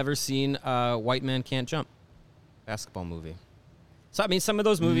I have never seen White Man Can't Jump basketball movie. So I mean, some of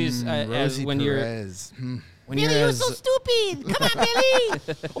those movies, as Rosie when Perez. when you're as, stupid. Come on,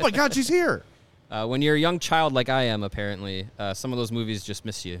 Billy. Oh my God, she's here. when you're a young child like I am, apparently, some of those movies just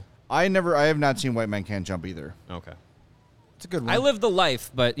miss you. I have not seen White Man Can't Jump either. Okay. It's a good one. I live the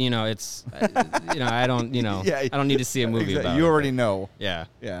life, but it's I don't Yeah, I don't need to see a movie exactly. about You it. already know. Yeah.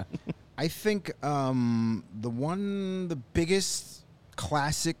 Yeah. I think the biggest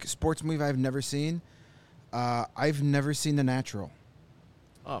classic sports movie I've never seen. I've never seen The Natural.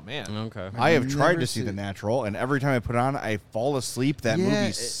 Oh man. Okay. I have I've tried never to see seen- The Natural, and every time I put it on, I fall asleep. That Yeah,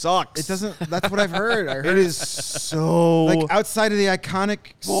 movie sucks. It doesn't. That's what I've heard. I heard It is so like outside of the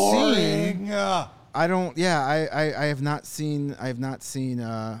iconic scene. boring. I don't. Yeah, I have not seen. I have not seen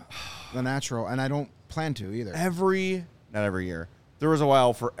The Natural, and I don't plan to either. Not every year. There was a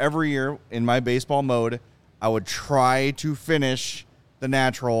while for every year in my baseball mode, I would try to finish The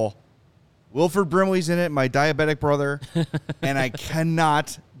Natural. Wilford Brimley's in it, my diabetic brother, and I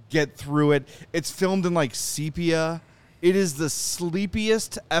cannot get through it. It's filmed in like sepia. It is the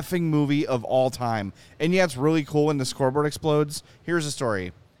sleepiest effing movie of all time. And yeah, it's really cool when the scoreboard explodes. Here's the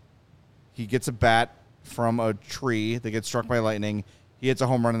story. He gets a bat from a tree that gets struck by lightning. He hits a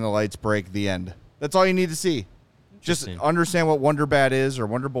home run and the lights break. The end. That's all you need to see. Just understand what Wonder Bat is, or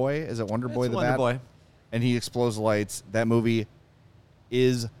Wonder Boy. Is it Wonder Boy the Wonder Bat? Boy. And he explodes the lights. That movie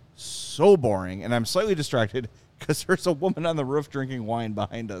is so boring. And I'm slightly distracted because there's a woman on the roof drinking wine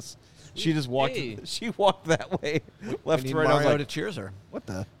behind us. She just walked. Hey. She walked that way, left We to need right. I was Mario like, to cheers her. what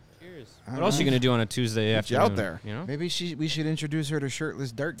the? What else are you going to do on a Tuesday Get you afternoon? out there. You know? Maybe we should introduce her to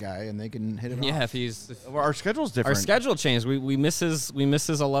Shirtless Dirt Guy, and they can hit it Yeah, off. if he's Well, our schedule's different. our schedule changed. We miss his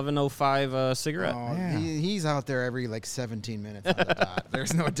 11:05 cigarette. Oh, Yeah. he's out there every like 17 minutes on the dot.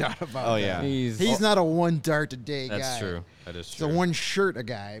 There's no doubt about Oh, that. yeah. He's not a one dart a day guy. That's true. That is He's true. a one shirt a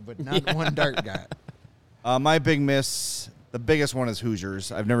guy, but not one dart guy. My big miss, the biggest one is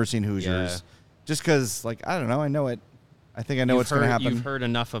Hoosiers. I've never seen Hoosiers. Yeah. Just because, like, I don't know. I know it. I think I know what's going to happen. You've heard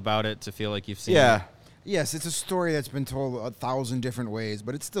enough about it to feel like you've seen Yeah. it. Yes, it's a story that's been told 1,000 different ways,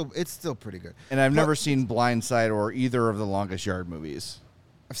 but it's still pretty good. And I've But never seen Blindside or either of the Longest Yard movies.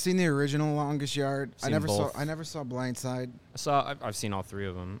 I've seen the original Longest Yard. I Seen never both. saw Blindside. I've seen all three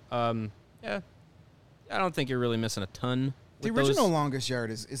of them. Yeah. I don't think you're really missing a ton. The with original those. Longest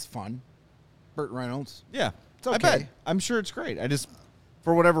Yard is fun. Burt Reynolds. Yeah. It's I okay. bet. I'm sure it's great. I just,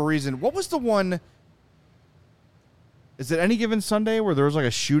 for whatever reason, what was the one? Is it Any Given Sunday where there was like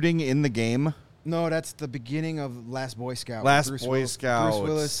a shooting in the game? No, that's the beginning of Last Boy Scout. Last Bruce Boy Scouts. Bruce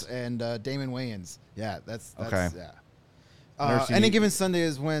Willis and Damon Wayans. Yeah, that's Okay. Yeah. Never seen Any it. Given Sunday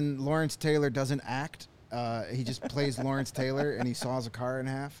is when Lawrence Taylor doesn't act. He just plays Lawrence Taylor, and he saws a car in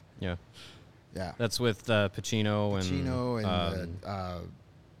half. Yeah. Yeah. That's with Pacino and Pacino and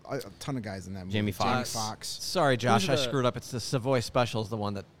a ton of guys in that movie. Jamie Foxx. Foxx. Sorry, Josh, are I the- screwed up. It's the Savoy Special is the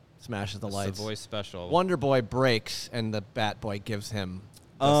one that smashes the lights. Savoy Special. Wonder Boy breaks, and the Bat Boy gives him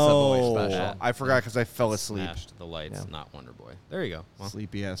the Savoy Special. I forgot because I fell asleep. Smashed the lights, Yeah. not Wonder Boy. There you go. Well,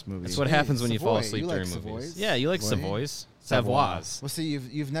 Sleepy ass movie. that's what Hey, happens when you fall Savoy. asleep You like during Savoys? movies. Yeah, you like Savoy? Savoys. Savoy. Savoys. Well, see,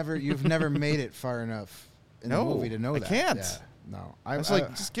 you've never made it far enough in No, the movie to know I that. can't. Yeah. No, I was like,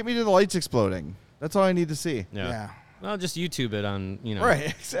 just get me to the lights exploding. That's all I need to see. Yeah. Well, just YouTube it on, Right,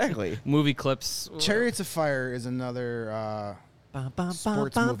 exactly. movie clips. Chariots of Fire is another sports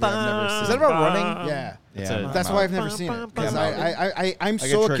Sports movie I've never seen. Is that about running? Yeah. Yeah. That's why I've never seen it. Because I'm get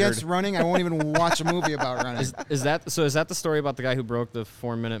so triggered. against running, I won't even watch a movie about running. Is that the story about the guy who broke the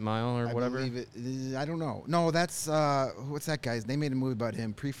 4-minute mile or I whatever? believe it is. I don't know. No, that's what's that guy's? They made a movie about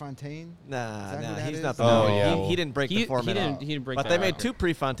him, Prefontaine. Nah, Is that who nah, that he's is? not the Oh, one. yeah. He didn't break the 4 minute. He didn't break But that they made record. 2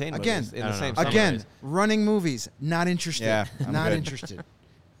 Prefontaine Again. movies in I the don't same know. summer. Again, running movies, not interested. Yeah, I'm not good. interested.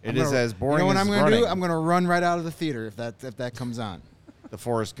 It is as boring You know what as I'm gonna running. do? I'm gonna run right out of the theater if that comes on. The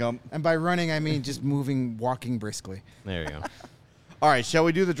Forrest Gump. And by running, I mean just walking briskly. There you go. All right, shall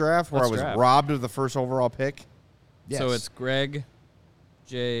we do the draft where Let's I was draft. robbed of the first overall pick? Yes. So it's Greg,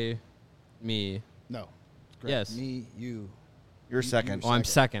 Jay, me. no. Yes. Me, you. You're second. Oh, I'm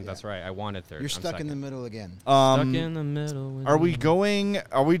second. yeah. That's right. I wanted third. You're I'm stuck in the second. middle again. Stuck in the middle. with Are we you. going?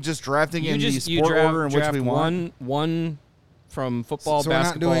 Are we just drafting You in just the you sport draft, order in which draft we want? one from football, So we're not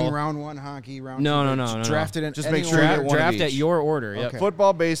basketball. doing round 1 hockey, round No, 2. no, but no, no, no. Drafted in Just any make sure you order. get one of draft at each. your order. Yep. Okay.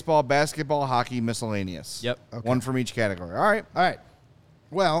 Football, baseball, basketball, hockey, miscellaneous. Yep. Okay. One from each category. All right. All right.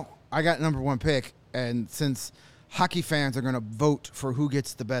 Well, I got number 1 pick, and since hockey fans are going to vote for who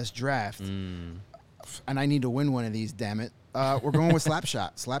gets the best draft, and I need to win one of these, damn it, we're going with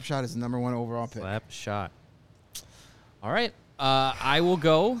Slapshot. Slapshot is the number 1 overall pick. Slap shot. All right. I will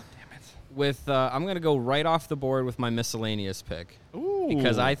go with. I'm going to go right off the board with my miscellaneous pick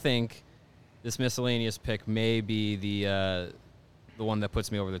because I think this miscellaneous pick may be the one that puts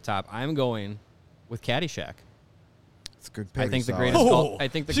me over the top. I'm going with Caddyshack. It's a good pick. I think the solid. greatest. I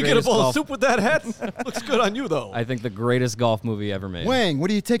think the Did you get a greatest bowl of golf. soup with that hat? Looks good on you, though. I think the greatest golf movie ever made. Wang, what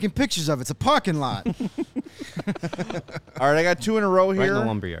are you taking pictures of? It's a parking lot. All right. I got 2 in a row Right in here. the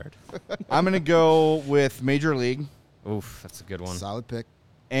lumberyard. I'm going to go with Major League, Oof, that's a good one. Solid pick.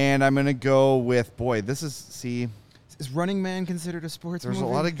 and I'm going to go with see. Is Running Man considered a sports There's movie?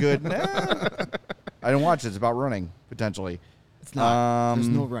 a lot of good. I didn't watch it. It's about running potentially. It's not. There's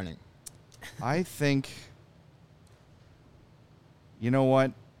no Um, running. I think. You know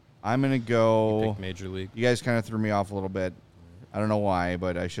what? I'm going to You go. picked Major League. You guys kind of threw me off a little bit. I don't know why,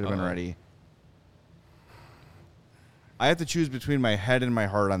 but I should have been Uh-oh. ready. I have to choose between my head and my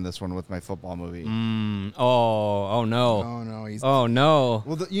heart on this one with my football movie. Oh no. Oh no, he's. Oh no.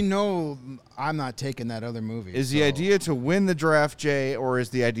 Well, I'm not taking that other movie. Is the idea to win the draft, Jay, or is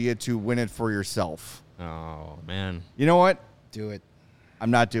the idea to win it for yourself? Oh man. You know what? do it? I'm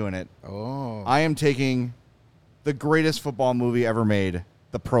not doing it. Oh, I am taking the greatest football movie ever made,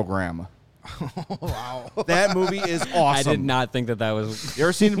 The Program. wow! That movie is awesome. I did not think that was. You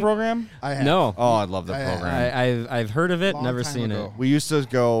ever seen The Program? I have. No. Oh, I love The I have. Program. I've heard of it, Long never time seen ago. We used to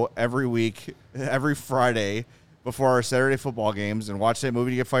go every week, every Friday before our Saturday football games and watch that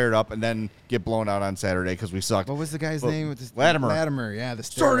movie to get fired up and then get blown out on Saturday because we sucked. What was the guy's Well, name with this? Latimer. Latimer, yeah, the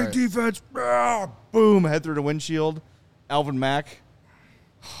Starting steroid. defense, boom, head through the windshield. Alvin Mack,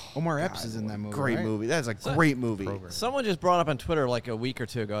 Omar Epps is in that movie. great right? movie. That is a great movie. Someone just brought up on Twitter like a week or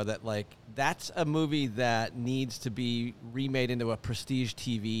two ago that like that's a movie that needs to be remade into a prestige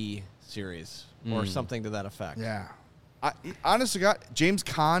TV series or something to that effect. Yeah. Honest to God, James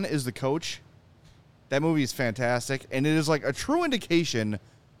Caan is the coach. That movie is fantastic, and it is like a true indication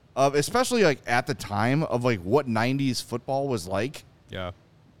of, especially like at the time, of like what '90s football was like. Yeah.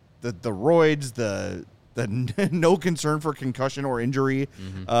 The roids, the no concern for concussion or injury,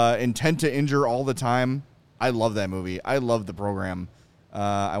 intent to injure all the time. I love that movie. I love The Program.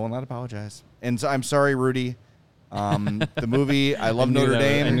 I will not apologize, and so I'm sorry, Rudy. The movie, I love Notre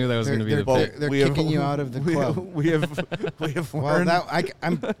Dame. I knew that was going to be the Well, pick. They're we have- kicking you out of the club. We have Well, learned. I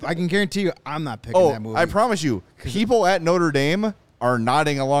can guarantee you, I'm not picking that movie. I promise you, people at Notre Dame are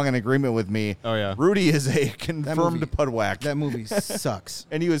nodding along in agreement with me. Oh, yeah. Rudy is a That confirmed movie- pudwack, That movie sucks.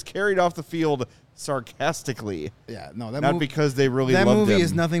 and he was carried off the field sarcastically, Yeah, no, that not movie. because they really That loved movie him.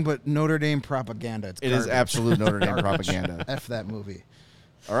 is nothing but Notre Dame propaganda. It's It is garbage. absolute Notre Dame propaganda. F that movie.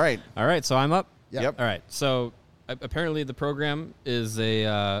 All right. All right, so I'm up. Yep. All right, so apparently the program is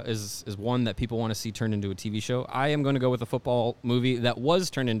is one that people want to see turned into a TV show. I am going to go with a football movie that was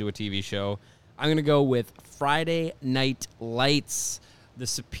turned into a TV show. I'm going to go with Friday Night Lights. The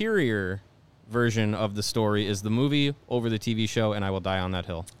superior version of the story is the movie over the TV show, and I will die on that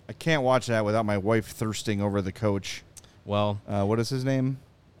hill. I can't watch that without my wife thirsting over the coach. Well, What is his name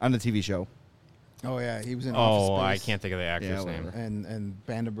on the TV show? Oh yeah, he was in. Office I Space can't think of the actor's Yeah, name. whatever. And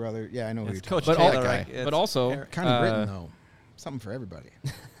Band of Brother. Yeah, I know who It's you're Coach But Taylor, all- right? guy. It's But also, Eric- kind of Britain though. Something for everybody.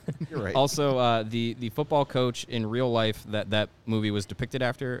 You're right. Also, the football coach in real life that movie was depicted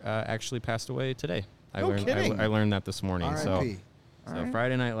after actually passed away today. No kidding. I learned that this morning. R.I.P. So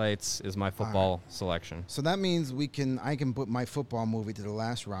Friday Night Lights is my football selection. So that means I can put my football movie to the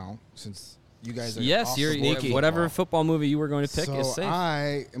last round since you guys are. Yes, awesome you're at football. whatever football movie you were going to pick So is safe.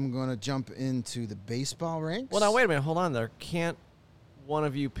 I am going to jump into the baseball ranks. Well, now wait a minute. Hold on. There can't one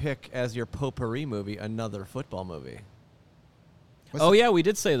of you pick as your potpourri movie another football movie? Oh yeah, we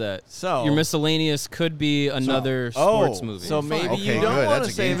did say that. So- your miscellaneous could be another sports movie. So maybe Okay, you don't good. want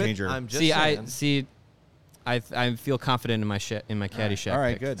That's to a game save changer. it. I'm just see, saying. I feel confident in my Caddyshack. All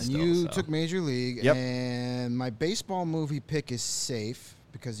right, pick good. And still, you so. took Major League, Yep. and my baseball movie pick is safe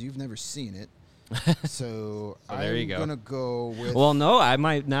because you've never seen it. So there you I'm go. gonna go with. Well, no, I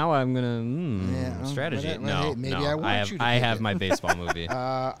might now. I'm gonna Yeah, strategy. well, no, hey, maybe no, I want have you to I pick have it. my baseball movie.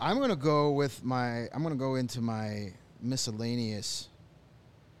 I'm gonna go with my. I'm gonna go into my miscellaneous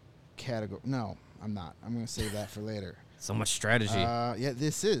category. No, I'm not. I'm gonna save that for later. So much strategy. Yeah,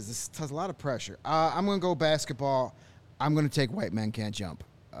 this has a lot of pressure. I'm gonna go basketball. I'm gonna take White Men Can't Jump.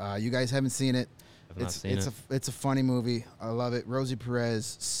 You guys haven't seen it. Have not seen it. It's a funny movie. I love it. Rosie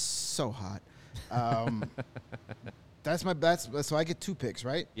Perez, so hot. So I get 2 picks,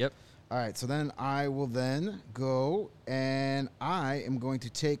 right? Yep. All right. So then I will then go and I am going to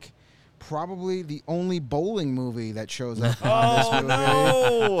take probably the only bowling movie that shows up on this movie.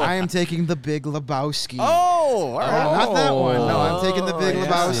 no. I am taking The Big Lebowski. Oh, all right. Not that one. No, I'm taking The Big Oh, yeah.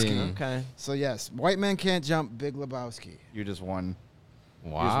 Lebowski. Okay. So yes, White Men Can't Jump, Big Lebowski. You just won.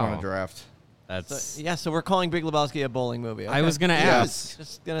 Wow. You just won a draft. That's. So, yeah, so we're calling Big Lebowski a bowling movie. I was gonna Yes. ask.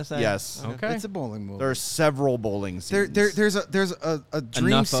 Just gonna say. Yes. Okay. It's a bowling movie. There are several bowling There, scenes. there's a dream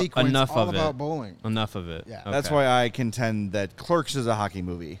Enough of- sequence enough all of about it. bowling. Enough of it. Yeah. That's Okay. why I contend that Clerks is a hockey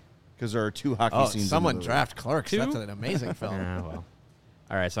movie because there are 2 hockey Oh, scenes. someone in the movie. draft Clerks. Two? That's an amazing film. Yeah, well.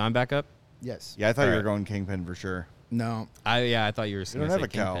 All right, so I'm back up. Yes. Yeah, I thought All you were right. going Kingpin for sure. No. I thought you were We going don't to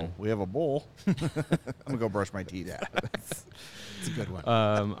have say a cow. Kingpin. We have a bull. I'm gonna go brush my teeth. Yeah. It's a good one.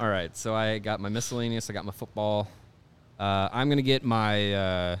 All right, so I got my miscellaneous. I got my football. I'm gonna get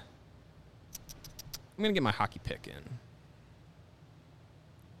my hockey pick in.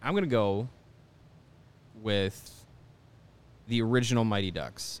 I'm gonna go with the original Mighty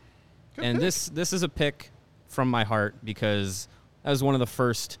Ducks, and this is a pick from my heart because that was one of the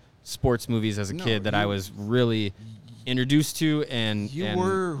first sports movies as a No, kid that I you- was really introduced to, and You and,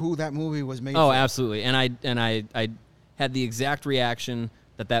 were who that movie was made Oh, for. absolutely. And I had the exact reaction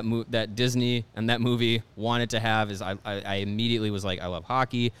that Disney and that movie wanted to have. Is I immediately was like, I love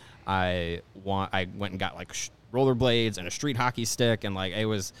hockey. I went and got like rollerblades and a street hockey stick, and like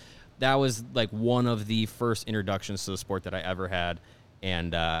that was like one of the first introductions to the sport that I ever had.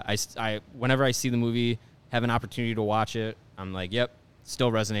 And I whenever I see the movie, have an opportunity to watch it, I'm like, yep,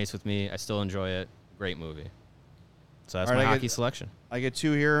 still resonates with me. I still enjoy it. Great movie. So that's All right, my I hockey get- selection. I get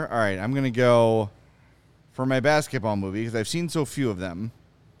 2 here. All right, I'm going to go for my basketball movie because I've seen so few of them.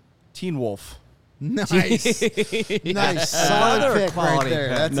 Teen Wolf. Nice. Nice. Solid Another pick right quality there.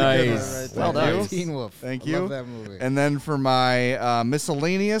 pick. That's a good Nice. one right there. Well done. Teen Wolf. Thank I you. love that movie. And then for my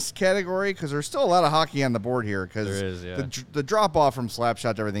miscellaneous category, because there's still a lot of hockey on the board here, because There is, yeah. the drop off from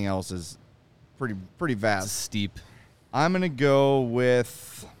Slapshot to everything else is pretty It's vast. steep. I'm gonna go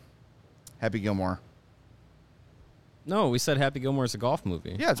with Happy Gilmore. No, we said Happy Gilmore is a golf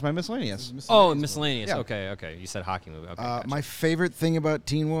movie. Yeah, it's my miscellaneous. Oh, miscellaneous. Yeah. Okay. You said hockey movie. Okay. Gotcha. My favorite thing about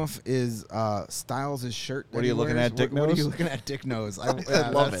Teen Wolf is Styles' shirt. What that are you he looking wears. at, Dick What are you Nose? looking at, Dick Nose? I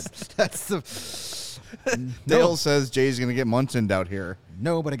love That's the. Dale says Jay's gonna get Munsoned out here.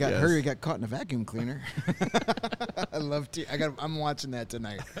 No, but I got Yes. Hurry got caught in a vacuum cleaner. I love I'm watching that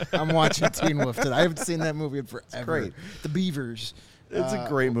tonight. I'm watching Teen Wolf tonight. I haven't seen that movie in forever. great. The Beavers. It's a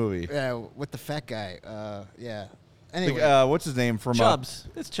great movie. Yeah, with the fat guy. Yeah. Anyway, What's his name from Chubbs.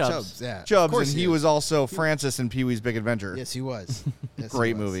 It's Chubbs. Chubbs. Yeah. Of Chubbs, course and he was also Francis in Pee Wee's Big Adventure. Yes, he was. Yes, he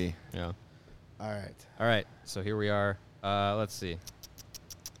Great was. movie. yeah. All right. All right. So here we are. Let's see.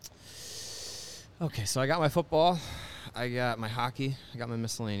 Okay, so I got my football. I got my hockey. I got my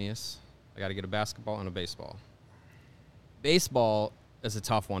miscellaneous. I got to get a basketball and a baseball. Baseball is a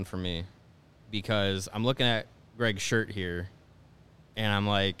tough one for me because I'm looking at Greg's shirt here, and I'm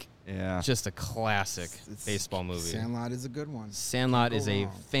like, Yeah. just a classic It's- baseball movie. Sandlot is a good one. Sandlot Can't is go a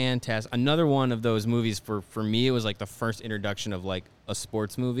wrong. fantastic, another one of those movies for me. It was like the first introduction of like a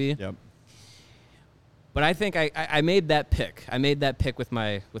sports movie. Yep. But I think I made that pick. I made that pick with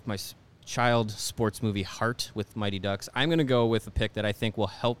my child sports movie heart with Mighty Ducks. I'm going to go with a pick that I think will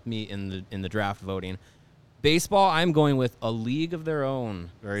help me in the draft voting. Baseball, I'm going with A League of Their Own.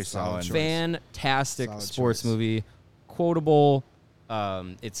 Very solid. choice. Fantastic Solid sports choice. movie, quotable.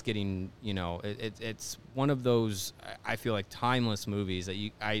 It's getting, it's one of those, I feel like, timeless movies that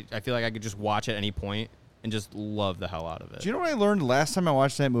I feel like I could just watch at any point and just love the hell out of it. Do you know what I learned last time I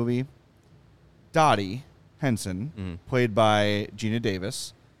watched that movie? Dottie Henson, played by Gina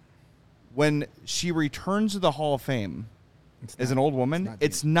Davis, when she returns to the Hall of Fame as an old woman,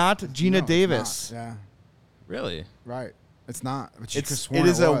 it's not Gina No, it's Davis. not. Yeah. Really? Right. It's not. But she could've It sworn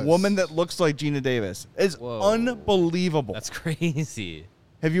is a was. woman that looks like Gina Davis. It's Whoa. unbelievable. That's crazy.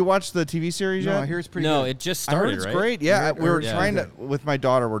 Have you watched the TV series No, yet? I hear it's pretty No, good. it just I heard started, it's right? great. Yeah, I heard- we were yeah. trying to with my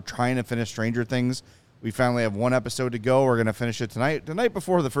daughter. We're trying to finish Stranger Things. We finally have one episode to go. We're gonna finish it tonight. The night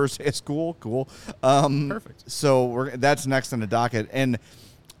before the first day of school. Cool. Perfect. So that's next on the docket. And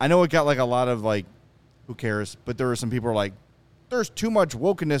I know it got like a lot of like, who cares? But there were some people who were like, there's too much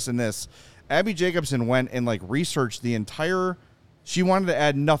wokeness in this. Abby Jacobson went and like researched the entire. She wanted to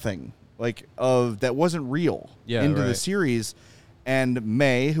add nothing like of that wasn't real Yeah, into the right. series. And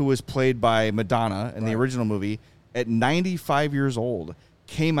May, who was played by Madonna in the original movie, at 95 years old,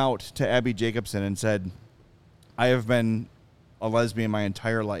 came out to Abby Jacobson and said, I have been a lesbian my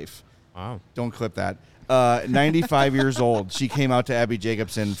entire life. Wow. Don't clip that. 95 years old. She came out to Abby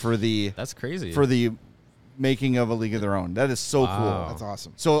Jacobson for the That's crazy. making of A League of Their Own. That is so Wow. cool. That's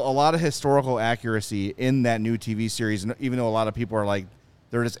awesome. So a lot of historical accuracy in that new TV series, and even though a lot of people are like,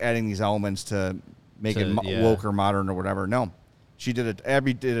 they're just adding these elements to make it Yeah. woke or modern or whatever. No, she did it.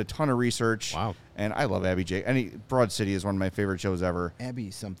 Abby did a ton of research. Wow. And I love Abby J. Broad City is one of my favorite shows ever.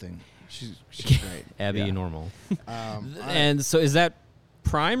 Abby something. She's Great. Abby Yeah. Normal. All right. And so is that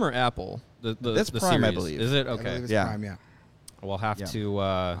Prime or Apple? That's the Prime, I series? believe. Is it? I Okay. believe it's Yeah. Prime, yeah. We'll have Yeah.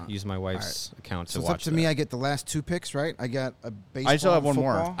 to use my wife's account to So it's watch up to that. me. I get the last two picks, right? I got a baseball. I still have one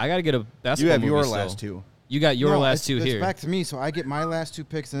more. football. I got to get a basketball You have movie your still. last two. You got your No, last it's, two it's here. back to me, so I get my last two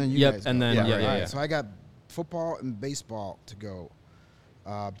picks, and then you Yep, guys and go. then- yeah, All yeah. So I got football and baseball to go.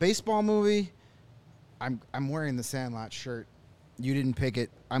 Baseball movie. I'm wearing the Sandlot shirt. You didn't pick it.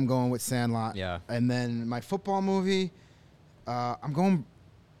 I'm going with Sandlot. Yeah. And then my football movie. I'm going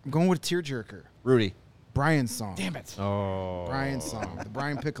with a tearjerker. Rudy. Brian's song. Damn it. Oh. Brian's song. The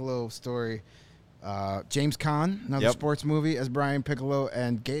Brian Piccolo story. James Caan, another Yep. sports movie as Brian Piccolo,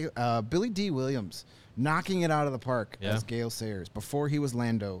 and Billy D. Williams knocking it out of the park Yeah. as Gale Sayers. Before he was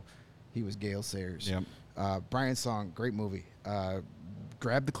Lando, he was Gale Sayers. Yep. Brian's song, great movie.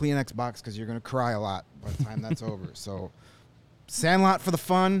 Grab the Kleenex box because you're going to cry a lot by the time that's over. So, Sandlot for the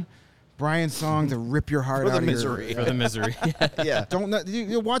fun, Brian's song to rip your heart For the out of misery. For the misery. Yeah.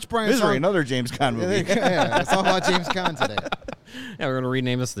 You watch Brian's Misery, song. another James Caan movie. Yeah, it's all about James Caan today. Yeah, we're gonna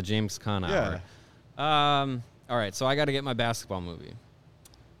rename this the James Caan Yeah. Hour. All right, so I got to get my basketball movie.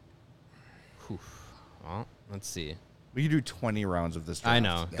 Whew. Well, let's see. We could do 20 rounds of this draft. I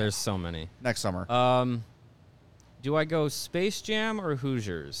know there's so many. Next summer. Do I go Space Jam or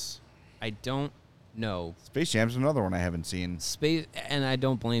Hoosiers? I don't know. Space Jam's another one I haven't seen. Space, and I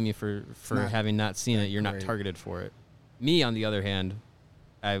don't blame you for having not seen it. You're not great. targeted for it. Me, on the other hand,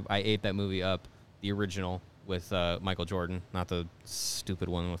 I ate that movie up, the original with Michael Jordan, not the stupid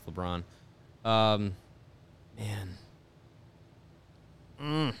one with LeBron. Man.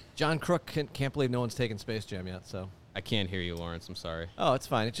 John Crook can't believe no one's taken Space Jam yet. So I can't hear you, Lawrence. I'm sorry. oh, it's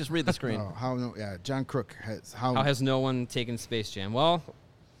fine. Just read the screen. Oh, how no? Yeah, John Crook has How has no one taken Space Jam? Well,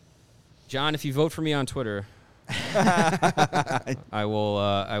 John, if you vote for me on Twitter, I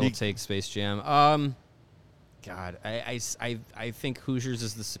will take Space Jam. God, I think Hoosiers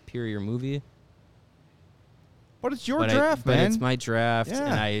is the superior movie. But it's your draft, but man. it's my draft,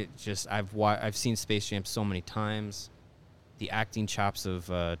 Yeah. and I've seen Space Jam so many times. The acting chops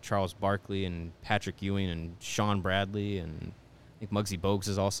of Charles Barkley and Patrick Ewing and Sean Bradley, and I think Muggsy Bogues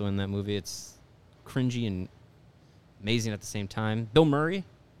is also in that movie. It's cringy and amazing at the same time. Bill Murray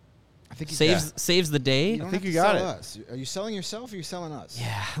I think saves the day. You don't think have you to got sell it. us. Are you selling yourself or are you selling us?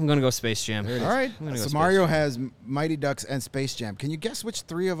 Yeah, I'm gonna go Space Jam. All right. I'm gonna go So Space Mario Jam. has Mighty Ducks and Space Jam. Can you guess which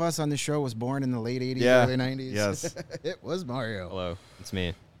three of us on the show was born in the late 80s, Yeah. early 90s? Yes. It was Mario. Hello, it's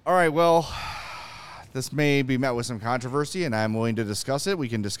me. All right, well, this may be met with some controversy, and I'm willing to discuss it. We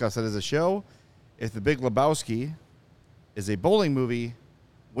can discuss it as a show. If The Big Lebowski is a bowling movie,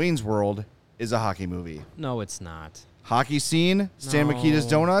 Wayne's World is a hockey movie. No, it's not. Hockey scene, Stan No. Mikita's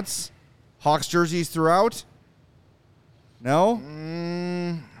Donuts, Hawks jerseys throughout. No?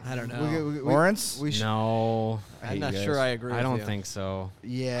 I don't know. Lawrence? We should, No, I'm you not guys. sure I agree. I with don't you. think so.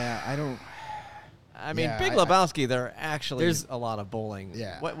 yeah, I don't. I mean, Yeah, Big I- Lebowski. There actually There's- is a lot of bowling.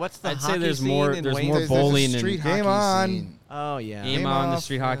 Yeah. What's the I'd say hockey there's scene more- in there's Wayne's? more There's a bowling and- street Game hockey on. scene. Oh yeah. Game Name on the off,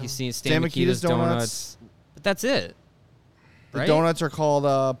 street hockey scene, Stan Stan Mikita's Mikita's Donuts. But that's it. The Right? donuts are called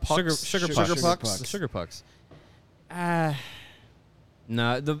pucks. Sugar pucks. pucks. The sugar pucks.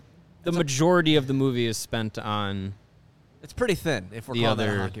 No, the majority of the movie is spent on It's pretty thin if we're the calling that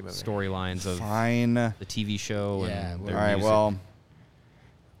a other hockey movie. storylines of Fine. the TV show Yeah, and well- their All right, music. well,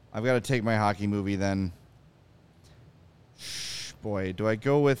 I've got to take my hockey movie then. Boy, do I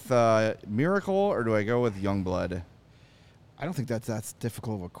go with Miracle or do I go with Youngblood? I don't think that's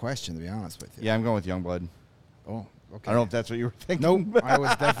difficult of a question, to be honest with you. Yeah, I'm going with Youngblood. Oh, okay. I don't know if that's what you were thinking. Nope. I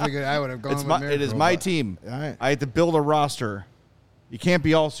was definitely good. I would have gone It's with my, it Miracle, is my but- team. All right. I have to build a roster. You can't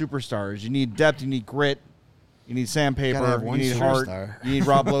be all superstars. You need depth. You need grit. You need Gotta sandpaper. have You one need sure heart. star. You need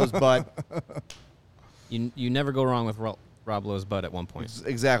Rob Lowe's butt. You never go wrong with Rob Lowe's butt at one point. That's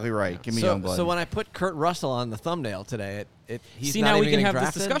exactly right. Give me So, Youngblood. so when I put Kurt Russell on the thumbnail today, he's See, not now we even can getting have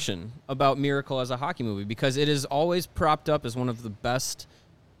drafted? this discussion about Miracle as a hockey movie because it is always propped up as one of the best,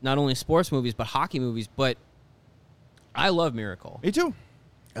 not only sports movies, but hockey movies. But I love Miracle. Me too.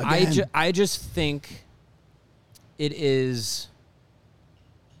 Again. I just think it is.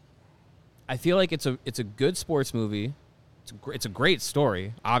 I feel like it's a good sports movie. It's a great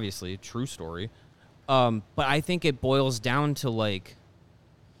story, obviously, true story. But I think it boils down to like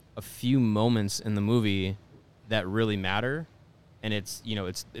a few moments in the movie that really matter, and it's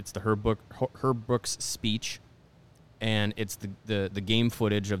the Herb Brooks speech, and it's the game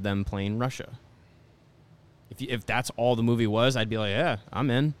footage of them playing Russia. If that's all the movie was, I'd be like, yeah, I'm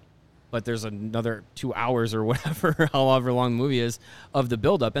in. But there's another 2 hours or whatever, however long the movie is, of the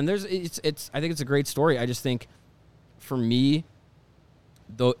buildup, and I think it's a great story. I just think, for me,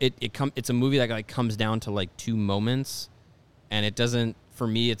 though it's a movie that like comes down to like two moments, and it doesn't. For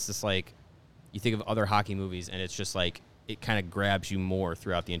me, it's just like you think of other hockey movies, and it's just like it kind of grabs you more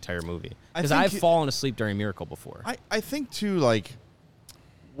throughout the entire movie. I Because think I've fallen asleep during Miracle before. I think too, like,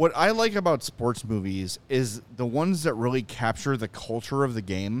 what I like about sports movies is the ones that really capture the culture of the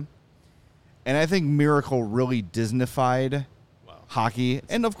game. And I think Miracle really Disneyfied hockey.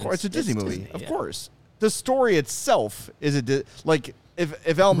 And of course, it's a Disney movie. Disney, Of yeah. course. The story itself is like,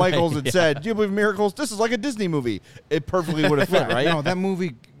 if Al Michaels had yeah. said, "Do you believe in miracles?" This is like a Disney movie. It perfectly would have fit, right? No, that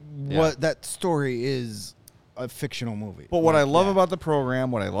movie, Yeah. that story is a fictional movie. But what I Like, love yeah. about the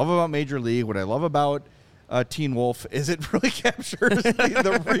program, what I love about Major League, what I love about Teen Wolf is it really captures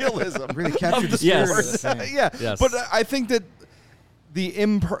the realism. Really captured the Yes. spirit of the thing. Yeah, Yes. but I think that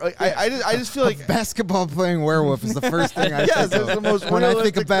I just feel like basketball playing werewolf is the first thing I Yes, think it's of the most when I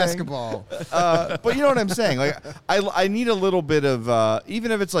think realistic of basketball. but you know what I'm saying. Like I need a little bit of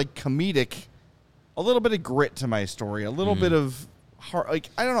even if it's like comedic, a little bit of grit to my story, a little bit of heart. Like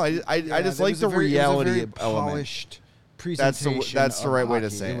I don't know. I just like the reality it was a very element. polished presentation. That's the of right way to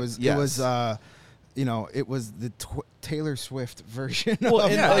hockey. say it. It was. Yes. It was. It was the Taylor Swift version. Well,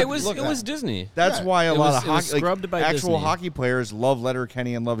 of Yeah, and it was Disney. That's why a It lot was- of it was hockey, scrubbed by actual Disney. hockey players love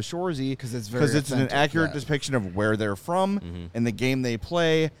Letterkenny and love Shoresy 'Cause it's very an authentic, accurate yeah. depiction of where they're from and the game they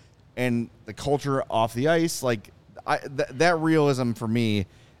play and the culture off the ice. Like that realism for me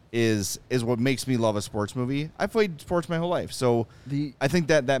is what makes me love a sports movie. I played sports my whole life, so I think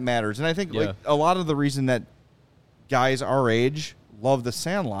that matters. And I think like a lot of the reason that guys our age love The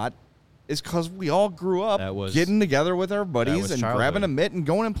Sandlot is because we all grew up getting together with our buddies and grabbing a mitt and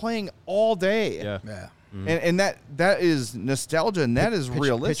going and playing all day. Yeah. Yeah. And that is nostalgia, and that is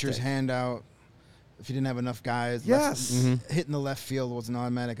realistic. Pitcher's hand out. If you didn't have enough guys, Yes. hitting the left field was an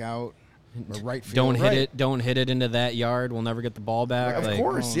automatic out. Or right field. Don't hit Right. it. Don't hit it into that yard. We'll never get the ball back. Of Like,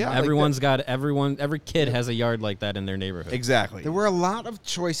 course, yeah. like Every kid has a yard like that in their neighborhood. exactly. There were a lot of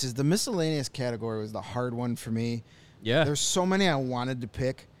choices. The miscellaneous category was the hard one for me. Yeah. There's so many I wanted to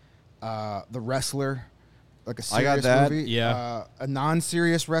pick. The Wrestler, like a I got serious that. movie. Yeah. A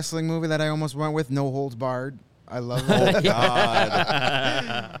non-serious wrestling movie that I almost went with, No Holds Barred. I love Oh, that.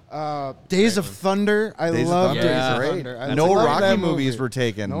 God. Days of Thunder. I Days of love Thunder Days is of great. Thunder. I No love Rocky that movies movie. were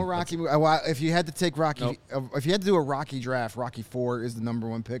taken. No Rocky movie. If you had to take Rocky, if you had to do a Rocky draft, Rocky 4 is the number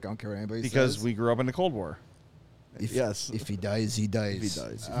one pick. I don't care what anybody Because says. we grew up in the Cold War. If he dies, he dies. If he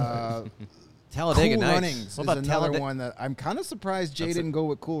dies, he Talladega Cool Nights. Runnings What is about another Talladega? one that I'm kind of surprised Jay didn't go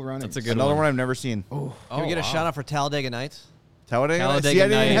with Cool Runnings. That's a good Another one. one I've never seen. Oh, Can we get a shout out for Talladega Nights? Talladega Nights? Talladega See, I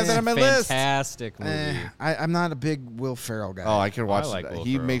didn't even have Nights, that on my list. fantastic movie. I'm not a big Will Ferrell guy. Oh, I can watch like that. Will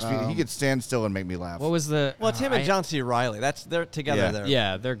He Ferrell. makes me. He could stand still and make me laugh. What was the? Well, it's him and John C. Riley. They're together Yeah. there.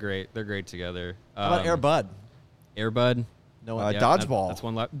 Yeah, they're great. They're great together. How about Air Bud? Air Bud. No one. Dodgeball. That's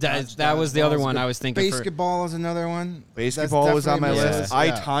one left. That was the other Dodgeball's one good. I was thinking. Basketball is another one. Basketball was on my definitely list. yeah. I,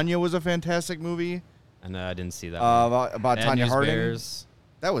 Tanya was a fantastic movie And I didn't see that. one. about Bad Tanya News Harding. Bears.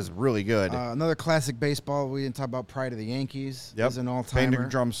 That was really good. Another classic baseball. We didn't talk about Pride of the Yankees. Yep. Is an Bang all-timer. the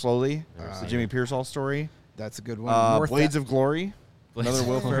Drum Slowly. The Jimmy Pearsall story. That's a good one. Blades of Glory. Another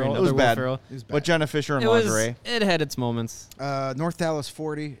Will Ferrell. It Another was Will bad. Ferrell. It was bad. But Jenna Fisher and It was. Lingerie. It had its moments. North Dallas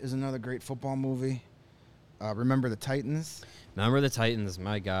 40 is another great football movie. Remember the Titans? Remember the Titans?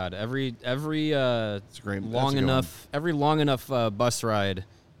 My God, every It's a great. long that's a good enough bus ride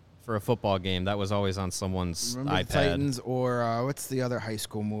for a football game that was always on someone's Remember iPad. the Titans or what's the other high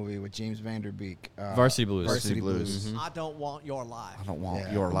school movie with James Vanderbeek? Varsity Blues. Varsity Blues. I don't want your life. I don't want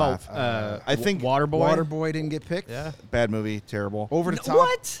Yeah. your About, laugh. I think Waterboy. Waterboy didn't get picked. Yeah. bad movie. Terrible. Over the top.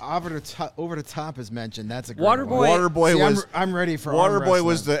 What? Over the top is mentioned. That's a great Waterboy- one. Waterboy See, was. I'm ready for arm Waterboy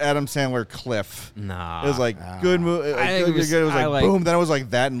was wrestling. the Adam Sandler Cliff. Nah. It was like good movie. I think It was like I boom. Then it was like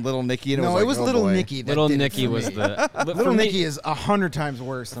that and Little Nicky. And No, it was like, oh, Little boy. Nicky. that Little did it Nicky for was me. the Little Nicky is 100 times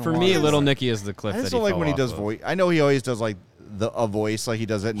worse. Than for me. Waterboy. Little Nicky is the cliff. I just that don't like fell when he off does of. voice. I know he always does like a voice, like he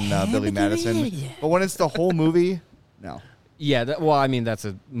does it in Billy Madison. But when it's the whole movie, no. Yeah. Well, I mean, that's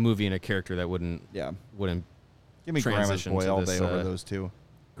a movie and a character that wouldn't Yeah. give Give me Grandma's transition Boy to all this, day over those two.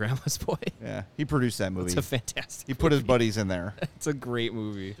 Grandma's Boy. Yeah, he produced that movie. It's a fantastic. He put his movie. buddies in there. It's a great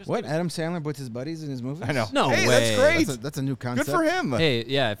movie. What? Adam Sandler puts his buddies in his movies? I know. No hey, way. that's great. That's a new Good concept. for him. Hey,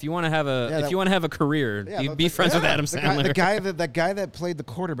 yeah. If you want to have Yeah, if that- you want to have a career, Yeah, but be friends with Adam The Sandler. guy that played the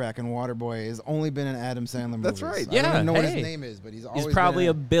quarterback in Waterboy has only been in Adam Sandler movies. That's right. I don't Yeah, even know what hey. his name is, but he's always He's probably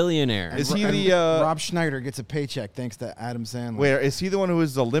a been billionaire. Is in, he and the, Rob Schneider gets a paycheck thanks to Adam Sandler. Where is he the one who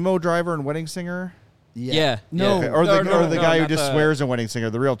was the limo driver and wedding singer? Yeah. No. Okay, or the No, guy who not just the- swears in Wedding Singer,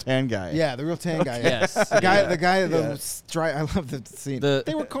 the real tan guy. Yeah, the real tan guy. Yes. The guy. The guy. Yeah. I love the scene. The-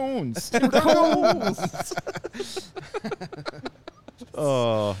 they were cones. They were cones.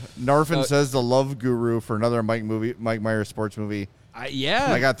 Oh, Narfin says the Love Guru for another Mike Myers sports movie.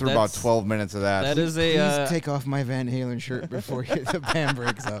 Yeah. I got through about that's- 12 minutes of that. That is Please a take off my Van Halen shirt before the band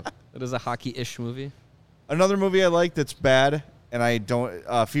breaks up. that is a hockey-ish movie. Another movie I like that's bad, and I don't.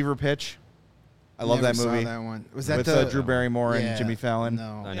 Fever Pitch. I love Never that saw movie. that one. Was that With the Drew Barrymore Yeah, and Jimmy Fallon.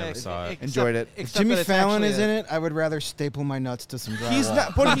 No. I never saw it. Enjoyed it. If Jimmy Fallon is in it, I would rather staple my nuts to some drywall. He's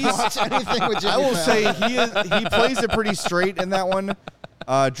not, but he's. Watch anything with Jimmy I will Fallon. say he plays it pretty straight in that one.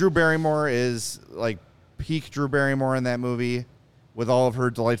 Drew Barrymore is like peak Drew Barrymore in that movie, with all of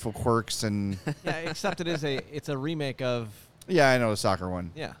her delightful quirks and Yeah, except it's a remake of yeah, I know the soccer one.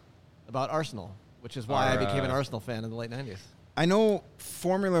 about Arsenal, which is why I became an Arsenal fan in the late 90s. I know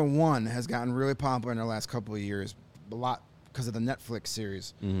Formula One has gotten really popular in the last couple of years. A lot because of the Netflix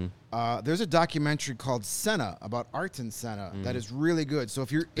series. Mm-hmm. There's a documentary called Senna about Ayrton Senna that is really good. So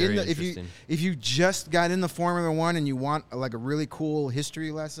if you're Very if you just got in the Formula One and you want like a really cool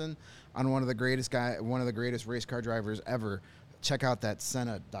history lesson on one of the greatest race car drivers ever, check out that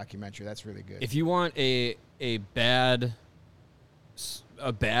Senna documentary. That's really good. If you want a bad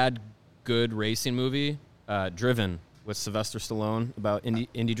good racing movie, Driven with Sylvester Stallone about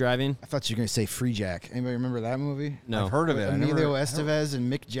Indy driving. I thought you were going to say Free Jack. Anybody remember that movie? No. I've heard of it. Emilio Estevez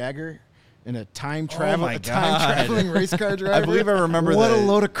and Mick Jagger in a time traveling race car driver. I believe I remember what the a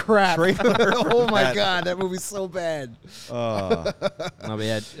load of crap. trailer Oh my that. God, that movie's so bad. No, but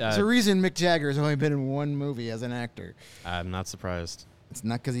yeah, There's a reason Mick Jagger has only been in one movie as an actor. I'm not surprised. It's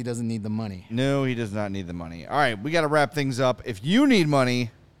not because he doesn't need the money. No, he does not need the money. All right, we got to wrap things up. If you need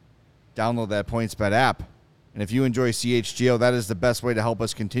money, download that PointsBet app. And if you enjoy CHGO, that is the best way to help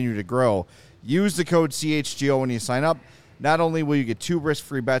us continue to grow. Use the code CHGO when you sign up. Not only will you get 2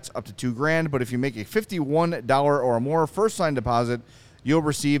 risk-free bets up to $2,000, but if you make a $51 or more first-time deposit, you'll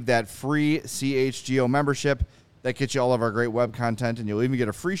receive that free CHGO membership. That gets you all of our great web content, and you'll even get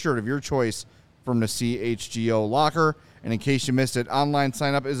a free shirt of your choice from the CHGO locker. And in case you missed it, online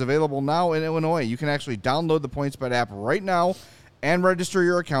sign-up is available now in Illinois. You can actually download the PointsBet app right now and register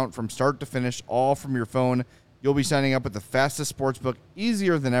your account from start to finish, all from your phone. You'll be signing up with the fastest sportsbook,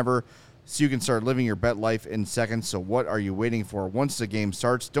 easier than ever, so you can start living your bet life in seconds. So what are you waiting for? Once the game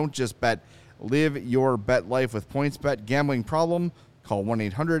starts, don't just bet. Live your bet life with PointsBet. Gambling problem? Call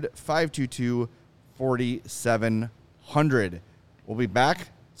 1-800-522-4700. We'll be back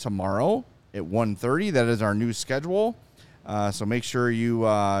tomorrow at 1:30. That is our new schedule. So make sure you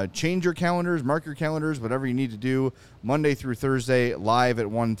change your calendars, mark your calendars, whatever you need to do. Monday through Thursday, live at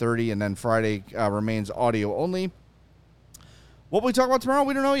 1:30, and then Friday remains audio only. What will we talk about tomorrow?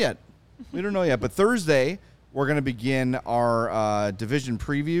 We don't know yet. But Thursday, we're going to begin our division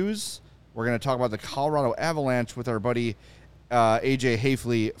previews. We're going to talk about the Colorado Avalanche with our buddy AJ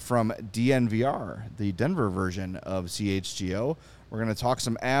Hafley from DNVR, the Denver version of CHGO. We're going to talk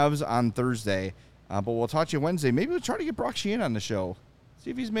some Avs on Thursday. But we'll talk to you Wednesday. Maybe we'll try to get Brock Sheehan on the show.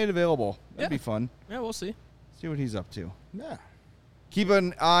 See if he's made available. That'd be fun. Yeah, we'll see. See what he's up to. Yeah. Keep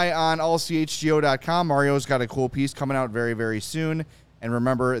an eye on allchgo.com. Mario's got a cool piece coming out very, very soon. And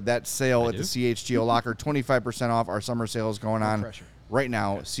remember that sale at the CHGO Locker, 25% off. Our summer sale is going on right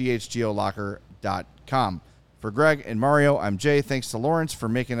now, chgolocker.com. For Greg and Mario, I'm Jay. Thanks to Lawrence for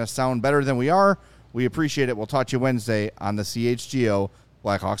making us sound better than we are. We appreciate it. We'll talk to you Wednesday on the CHGO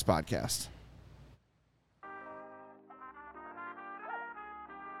Blackhawks podcast.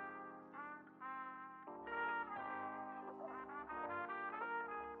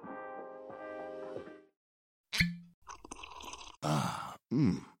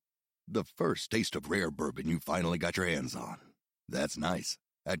 The first taste of rare bourbon you finally got your hands on. That's nice.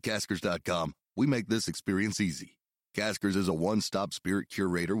 At Caskers.com, we make this experience easy. Caskers is a one-stop spirit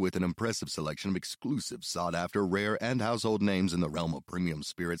curator with an impressive selection of exclusive, sought-after, rare, and household names in the realm of premium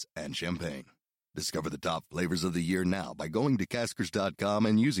spirits and champagne. Discover the top flavors of the year now by going to Caskers.com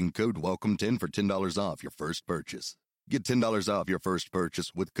and using code WELCOME10 for $10 off your first purchase. Get $10 off your first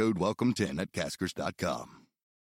purchase with code WELCOME10 at Caskers.com.